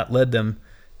 Jesus has not led them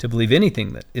to believe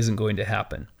anything that isn't going to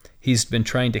happen. He's been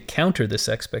trying to counter this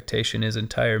expectation his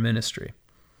entire ministry.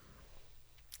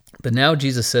 But now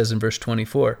Jesus says in verse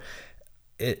 24,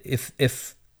 if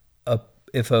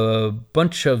a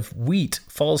bunch of wheat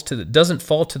doesn't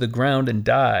fall to the ground and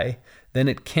die, then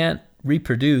it can't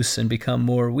reproduce and become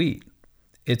more wheat.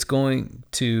 It's going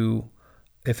to,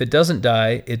 if it doesn't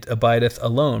die, it abideth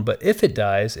alone. But if it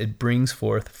dies, it brings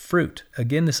forth fruit.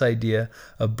 Again, this idea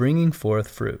of bringing forth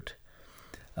fruit.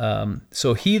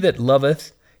 So he that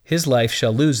loveth his life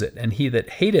shall lose it, and he that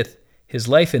hateth his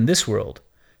life in this world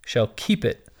shall keep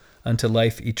it unto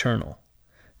life eternal.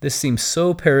 This seems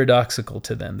so paradoxical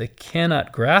to them. They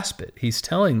cannot grasp it. He's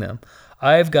telling them,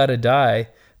 I've got to die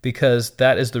because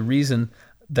that is the reason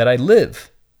that I live.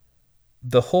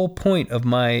 The whole point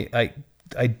of I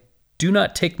do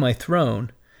not take my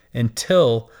throne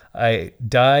until I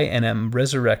die and am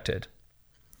resurrected.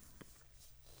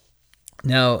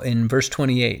 Now, in verse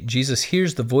 28, Jesus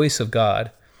hears the voice of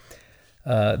God.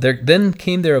 Then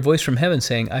came there a voice from heaven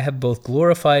saying, I have both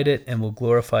glorified it and will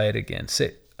glorify it again.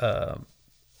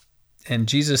 And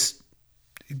Jesus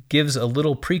gives a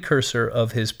little precursor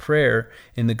of his prayer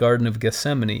in the Garden of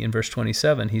Gethsemane. In verse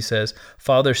 27, he says,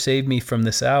 Father, save me from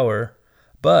this hour,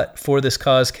 but for this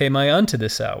cause came I unto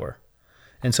this hour.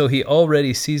 And so he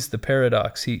already sees the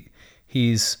paradox.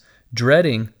 He's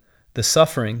dreading the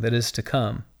suffering that is to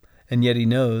come, and yet he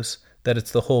knows that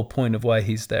it's the whole point of why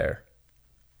he's there.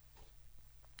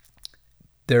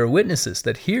 There are witnesses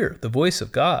that hear the voice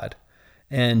of God,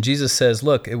 and Jesus says,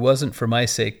 look, it wasn't for my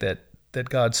sake that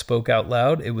God spoke out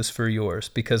loud, it was for yours,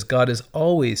 because God is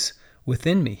always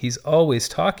within me. He's always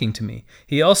talking to me.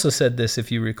 He also said this,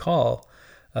 if you recall,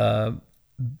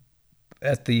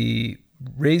 at the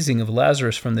raising of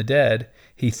Lazarus from the dead,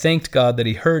 he thanked God that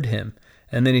he heard him.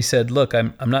 And then he said, look,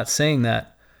 I'm not saying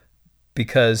that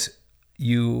because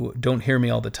you don't hear me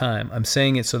all the time. I'm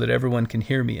saying it so that everyone can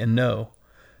hear me and know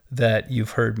that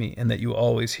you've heard me and that you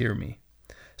always hear me.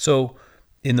 So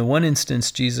In the one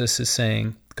instance, Jesus is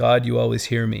saying, God, you always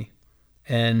hear me.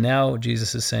 And now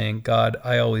Jesus is saying, God,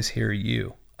 I always hear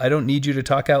you. I don't need you to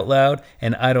talk out loud,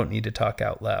 and I don't need to talk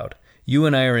out loud. You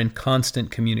and I are in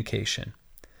constant communication.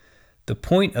 The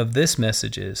point of this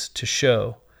message is to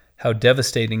show how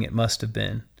devastating it must have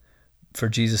been for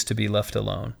Jesus to be left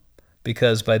alone,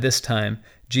 because by this time,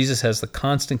 Jesus has the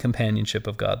constant companionship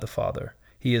of God the Father.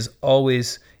 He is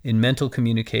always in mental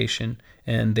communication,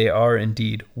 and they are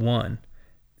indeed one,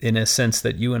 in a sense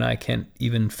that you and I can't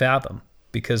even fathom,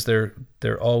 because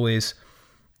they're always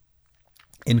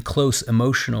in close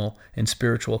emotional and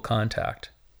spiritual contact.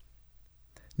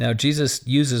 Now, Jesus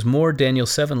uses more Daniel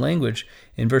 7 language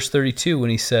in verse 32 when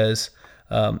he says,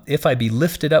 if I be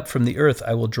lifted up from the earth,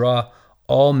 I will draw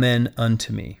all men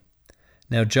unto me.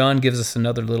 Now, John gives us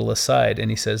another little aside, and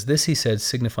he says, this he said,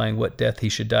 signifying what death he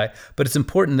should die. But it's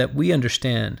important that we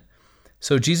understand.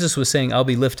 So Jesus was saying, I'll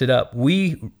be lifted up.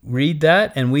 We read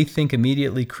that, and we think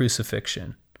immediately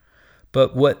crucifixion.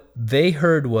 But what they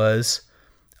heard was,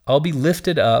 I'll be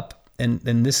lifted up, and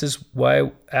this is why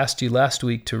I asked you last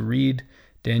week to read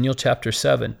Daniel chapter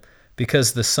 7,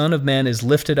 because the Son of Man is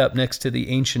lifted up next to the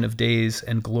Ancient of Days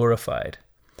and glorified.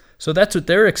 So that's what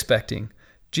they're expecting.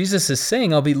 Jesus is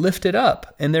saying, I'll be lifted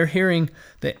up, and they're hearing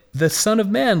the Son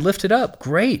of Man lifted up.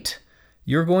 Great.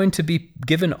 You're going to be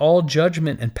given all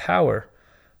judgment and power.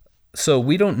 So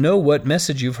we don't know what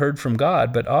message you've heard from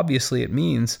God, but obviously it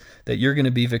means that you're going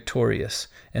to be victorious.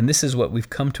 And this is what we've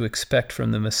come to expect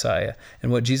from the Messiah.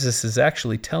 And what Jesus is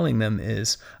actually telling them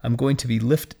is, I'm going to be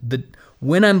lifted.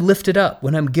 When I'm lifted up,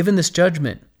 when I'm given this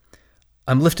judgment,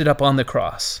 I'm lifted up on the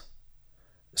cross.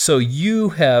 So you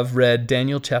have read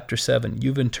Daniel chapter 7.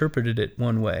 You've interpreted it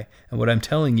one way. And what I'm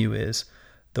telling you is,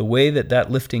 the way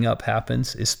that lifting up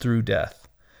happens is through death.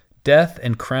 Death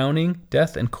and crowning,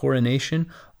 death and coronation,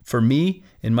 for me,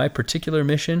 in my particular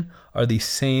mission, are the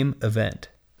same event.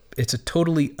 It's a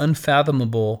totally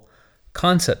unfathomable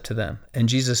concept to them. And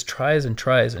Jesus tries and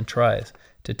tries and tries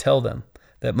to tell them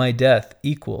that my death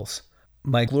equals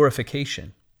my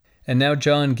glorification. And now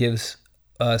John gives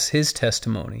us his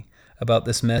testimony about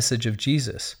this message of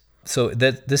Jesus. So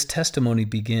that this testimony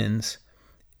begins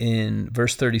in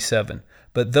verse 37.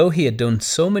 But though he had done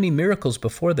so many miracles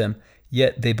before them,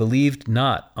 yet they believed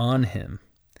not on him.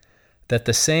 That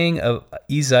the saying of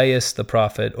Esaias the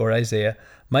prophet, or Isaiah,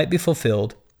 might be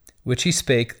fulfilled, which he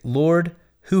spake, Lord,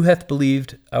 who hath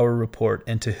believed our report,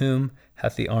 and to whom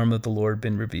hath the arm of the Lord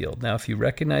been revealed? Now, if you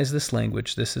recognize this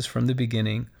language, this is from the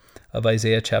beginning of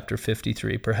Isaiah chapter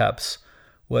 53, perhaps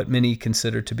what many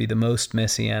consider to be the most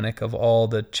messianic of all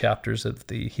the chapters of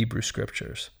the Hebrew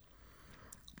Scriptures.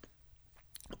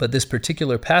 But this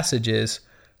particular passage is,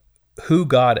 who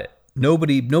got it?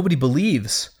 Nobody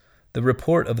believes the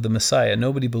report of the Messiah.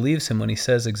 Nobody believes him when he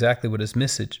says exactly what his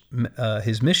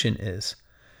mission is.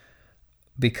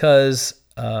 Because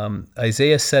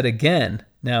Isaiah said again,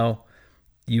 now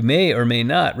you may or may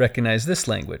not recognize this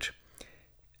language.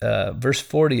 Verse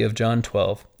 40 of John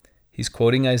 12, he's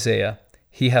quoting Isaiah,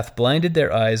 He hath blinded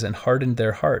their eyes and hardened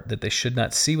their heart, that they should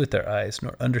not see with their eyes,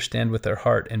 nor understand with their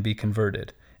heart, and be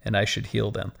converted, and I should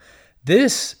heal them.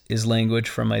 This is language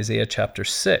from Isaiah chapter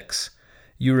 6.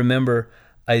 You remember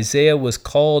Isaiah was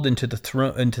called into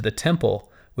the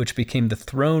temple, which became the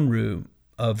throne room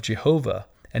of Jehovah,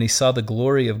 and he saw the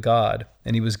glory of God,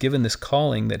 and he was given this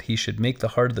calling that he should make the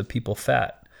heart of the people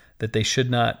fat, that they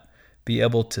should not be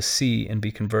able to see and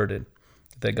be converted,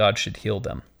 that God should heal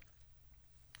them.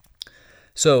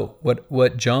 So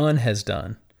what John has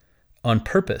done on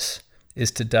purpose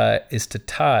is to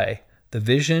tie the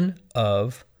vision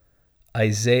of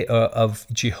Isaiah of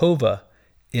Jehovah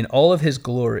in all of his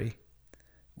glory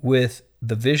with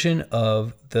the vision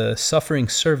of the suffering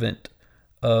servant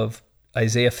of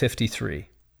Isaiah 53.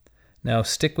 Now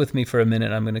stick with me for a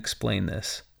minute, I'm going to explain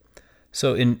this.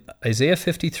 So in Isaiah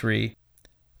 53,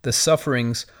 the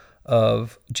sufferings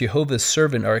of Jehovah's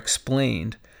servant are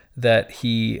explained, that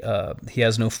he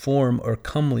has no form or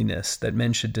comeliness, that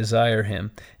men should desire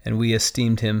him, and we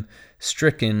esteemed him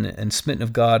stricken and smitten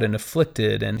of God and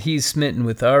afflicted, and he's smitten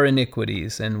with our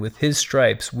iniquities, and with his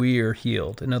stripes we are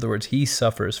healed. In other words, he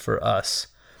suffers for us.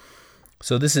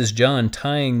 So this is John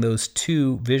tying those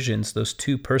two visions, those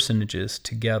two personages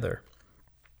together.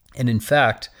 And in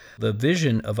fact, the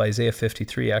vision of Isaiah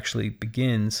 53 actually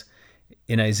begins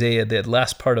in Isaiah, the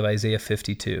last part of Isaiah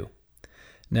 52.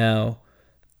 Now,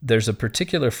 there's a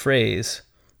particular phrase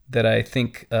that I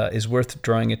think is worth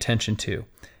drawing attention to,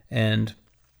 and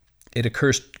it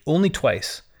occurs only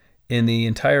twice in the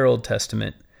entire Old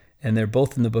Testament, and they're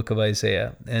both in the book of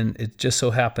Isaiah, and it just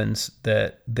so happens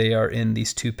that they are in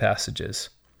these two passages.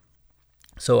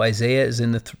 So Isaiah is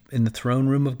in the throne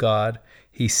room of God.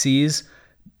 He sees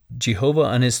Jehovah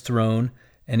on his throne,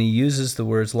 and he uses the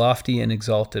words lofty and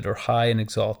exalted, or high and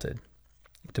exalted,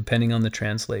 depending on the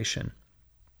translation.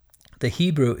 The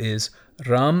Hebrew is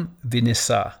Ram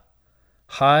Vinisa,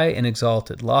 high and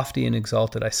exalted, lofty and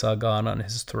exalted. I saw God on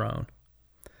his throne.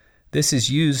 This is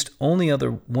used only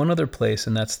one other place,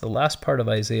 and that's the last part of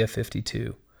Isaiah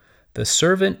 52. The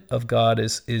servant of God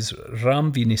is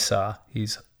Ram Vinisa.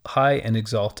 He's high and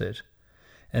exalted.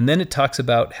 And then it talks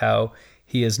about how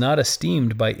he is not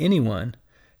esteemed by anyone,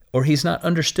 or he's not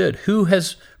understood. Who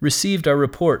has received our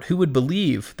report? Who would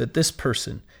believe that this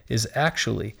person is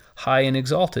actually high and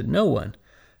exalted? No one.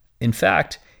 In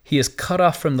fact, he is cut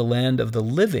off from the land of the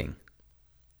living.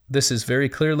 This is very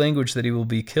clear language that he will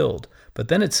be killed. But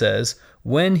then it says,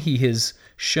 when he is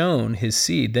shown his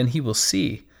seed, then he will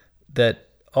see that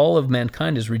all of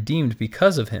mankind is redeemed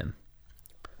because of him.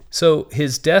 So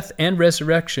his death and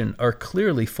resurrection are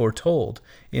clearly foretold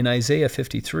in Isaiah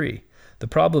 53. The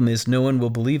problem is no one will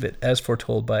believe it as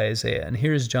foretold by Isaiah. And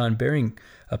here is John bearing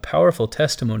a powerful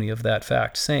testimony of that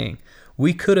fact, saying,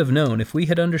 we could have known, if we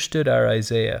had understood our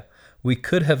Isaiah, we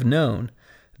could have known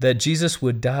that Jesus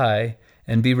would die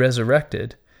and be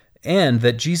resurrected, and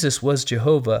that Jesus was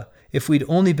Jehovah, if we'd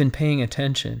only been paying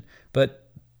attention. But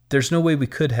there's no way we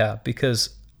could have,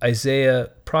 because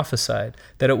Isaiah prophesied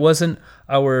that it wasn't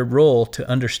our role to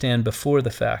understand before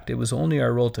the fact. It was only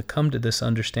our role to come to this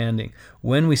understanding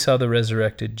when we saw the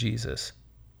resurrected Jesus.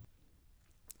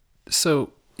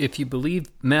 So, if you believe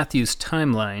Matthew's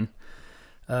timeline,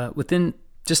 within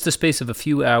just the space of a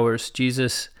few hours,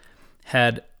 Jesus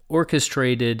had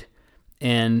orchestrated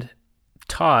and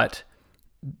taught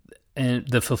and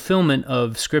the fulfillment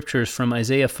of scriptures from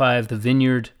Isaiah 5, the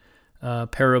vineyard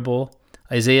parable,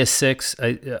 Isaiah 6,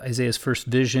 Isaiah's first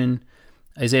vision,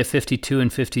 Isaiah 52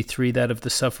 and 53, that of the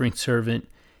suffering servant,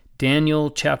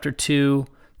 Daniel chapter 2,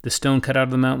 the stone cut out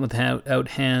of the mountain without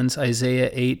hands, Isaiah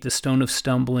 8, the stone of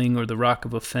stumbling or the rock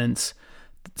of offense,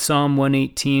 Psalm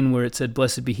 118, where it said,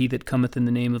 blessed be he that cometh in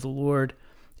the name of the Lord,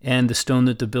 and the stone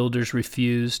that the builders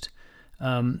refused.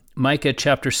 Micah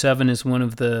chapter 7 is one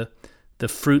of the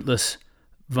fruitless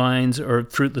vines or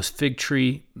fruitless fig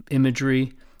tree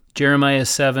imagery. Jeremiah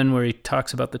 7, where he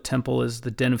talks about the temple as the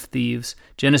den of thieves.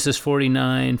 Genesis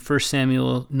 49, 1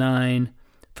 Samuel 9,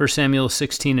 1 Samuel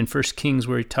 16, and 1 Kings,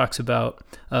 where he talks about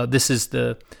these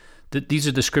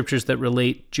are the scriptures that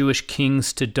relate Jewish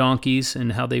kings to donkeys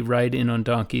and how they ride in on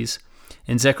donkeys.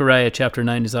 And Zechariah chapter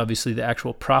 9 is obviously the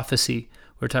actual prophecy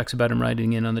where it talks about him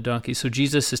riding in on the donkey. So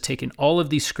Jesus has taken all of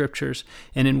these scriptures,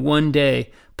 and in one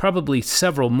day, probably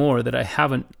several more that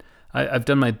I've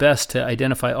done my best to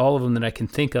identify all of them that I can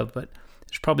think of, but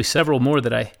there's probably several more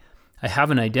that I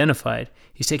haven't identified.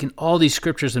 He's taken all these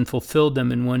scriptures and fulfilled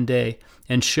them in one day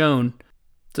and shown.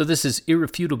 So this is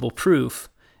irrefutable proof,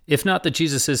 if not that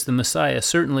Jesus is the Messiah,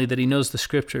 certainly that he knows the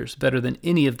scriptures better than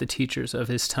any of the teachers of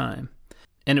his time.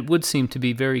 And it would seem to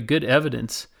be very good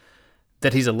evidence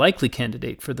that he's a likely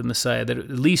candidate for the Messiah, that at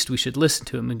least we should listen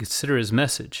to him and consider his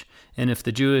message. And if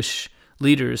the Jewish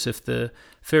leaders, if the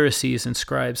Pharisees and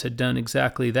scribes had done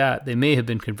exactly that, they may have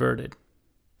been converted.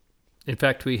 In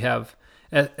fact, we have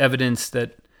evidence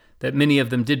that many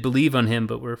of them did believe on him,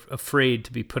 but were afraid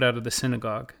to be put out of the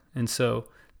synagogue. And so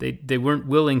they weren't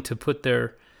willing to put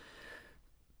their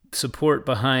support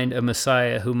behind a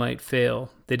Messiah who might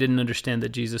fail. They didn't understand that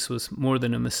Jesus was more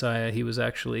than a Messiah. He was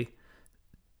actually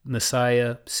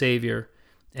Messiah, Savior,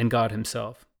 and God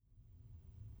himself.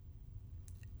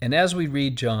 And as we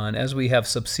read John, as we have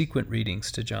subsequent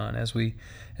readings to John, as we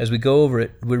go over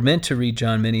it, we're meant to read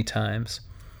John many times.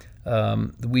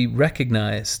 We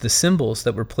recognize the symbols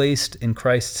that were placed in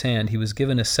Christ's hand. He was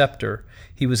given a scepter.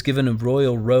 He was given a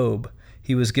royal robe.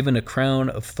 He was given a crown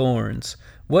of thorns.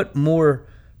 What more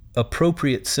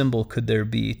appropriate symbol could there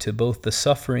be to both the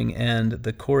suffering and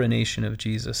the coronation of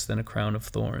Jesus than a crown of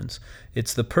thorns?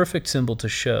 It's the perfect symbol to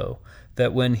show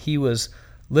that when he was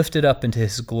lifted up into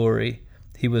his glory,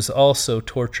 he was also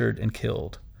tortured and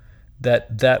killed.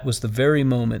 That was the very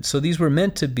moment. So these were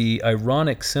meant to be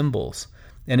ironic symbols.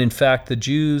 And in fact, the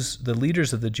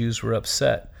leaders of the Jews were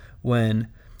upset when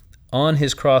on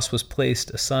his cross was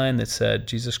placed a sign that said,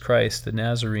 Jesus Christ, the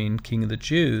Nazarene, King of the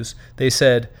Jews. They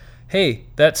said, hey,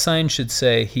 that sign should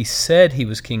say he said he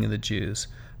was King of the Jews,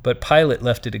 but Pilate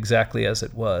left it exactly as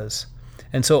it was.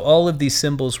 And so all of these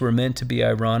symbols were meant to be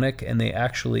ironic, and they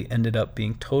actually ended up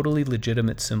being totally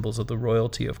legitimate symbols of the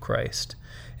royalty of Christ.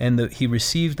 And he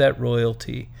received that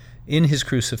royalty in his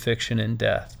crucifixion and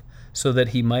death so that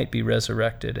he might be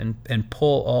resurrected and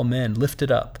pull all men,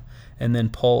 lifted up, and then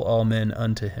pull all men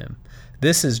unto him.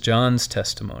 This is John's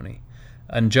testimony.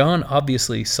 And John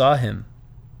obviously saw him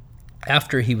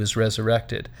after he was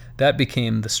resurrected. That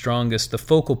became the strongest, the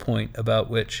focal point about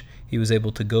which he was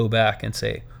able to go back and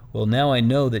say, well, now I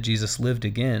know that Jesus lived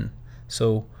again.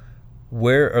 So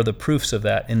where are the proofs of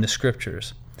that in the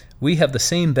scriptures? We have the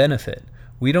same benefit.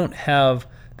 We don't have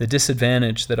the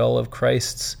disadvantage that all of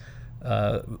Christ's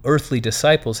earthly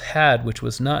disciples had, which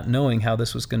was not knowing how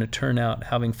this was going to turn out,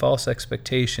 having false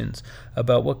expectations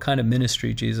about what kind of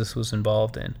ministry Jesus was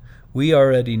involved in. We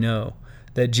already know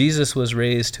that Jesus was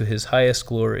raised to his highest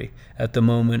glory at the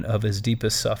moment of his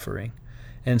deepest suffering.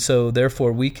 And so,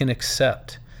 therefore, we can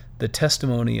accept the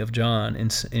testimony of John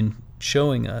in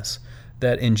showing us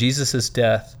that in Jesus'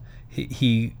 death,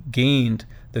 he gained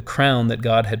the crown that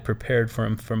God had prepared for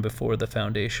him from before the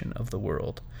foundation of the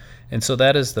world. And so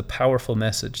that is the powerful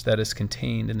message that is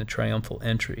contained in the triumphal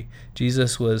entry.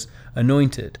 Jesus was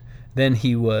anointed, then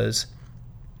he was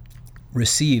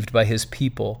received by his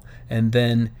people, and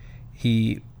then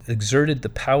he exerted the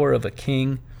power of a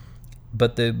king.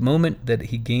 But the moment that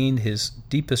he gained his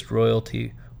deepest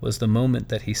royalty was the moment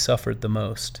that he suffered the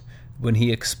most, when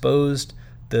he exposed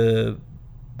the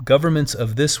governments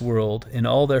of this world in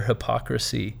all their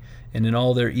hypocrisy and in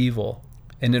all their evil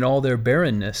and in all their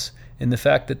barrenness, in the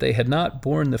fact that they had not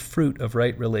borne the fruit of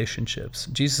right relationships.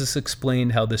 Jesus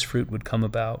explained how this fruit would come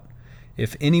about.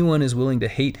 If anyone is willing to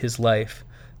hate his life,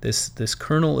 this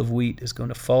kernel of wheat is going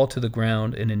to fall to the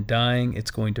ground, and in dying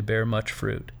it's going to bear much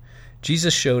fruit.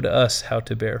 Jesus showed us how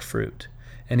to bear fruit,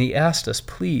 and he asked us,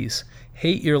 please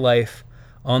hate your life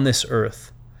on this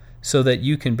earth so that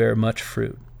you can bear much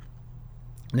fruit.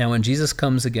 Now, when Jesus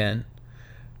comes again,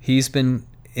 he's been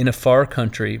in a far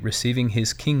country receiving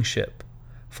his kingship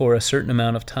for a certain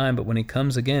amount of time, but when he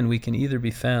comes again, we can either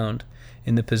be found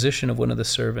in the position of one of the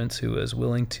servants who is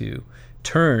willing to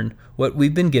turn what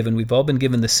we've been given. We've all been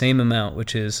given the same amount,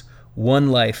 which is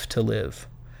one life to live.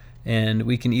 And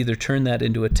we can either turn that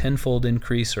into a 10-fold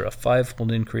increase or a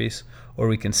 5-fold increase, or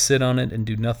we can sit on it and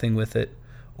do nothing with it,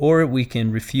 or we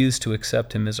can refuse to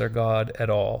accept him as our God at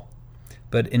all.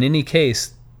 But in any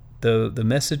case, the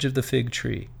message of the fig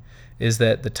tree is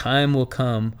that the time will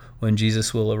come when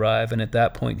Jesus will arrive, and at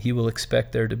that point he will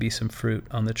expect there to be some fruit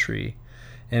on the tree.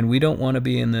 And we don't want to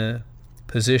be in the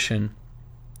position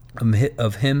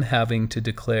of him having to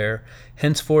declare,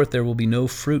 henceforth there will be no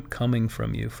fruit coming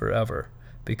from you forever,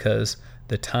 because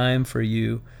the time for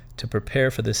you to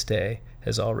prepare for this day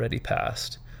has already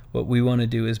passed. What we want to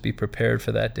do is be prepared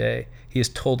for that day. He has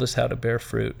told us how to bear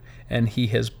fruit, and he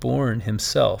has borne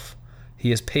himself. He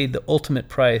has paid the ultimate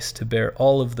price to bear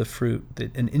all of the fruit,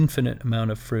 an infinite amount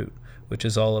of fruit, which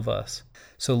is all of us.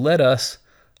 So let us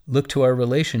look to our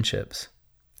relationships.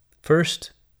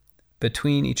 First,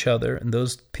 between each other and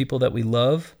those people that we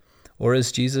love, or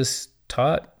as Jesus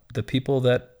taught, the people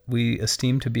that we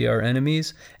esteem to be our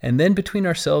enemies, and then between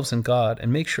ourselves and God,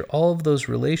 and make sure all of those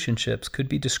relationships could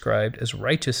be described as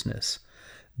righteousness.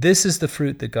 This is the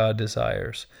fruit that God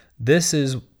desires. This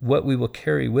is what we will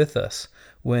carry with us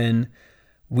when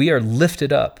we are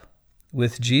lifted up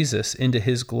with Jesus into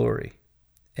his glory.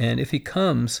 And if he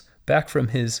comes back from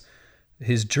his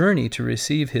journey to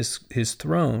receive his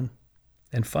throne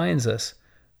and finds us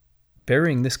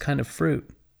bearing this kind of fruit,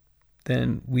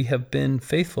 then we have been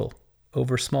faithful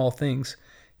over small things.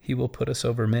 He will put us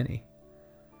over many.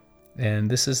 And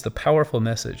this is the powerful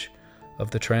message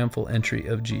of the triumphal entry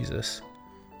of Jesus.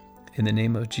 In the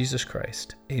name of Jesus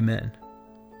Christ, amen.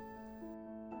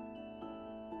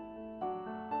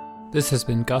 This has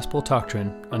been Gospel Doctrine,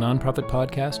 a nonprofit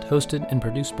podcast hosted and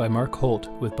produced by Mark Holt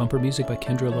with bumper music by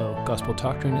Kendra Lowe. Gospel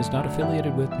Doctrine is not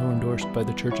affiliated with nor endorsed by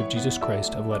The Church of Jesus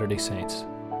Christ of Latter-day Saints.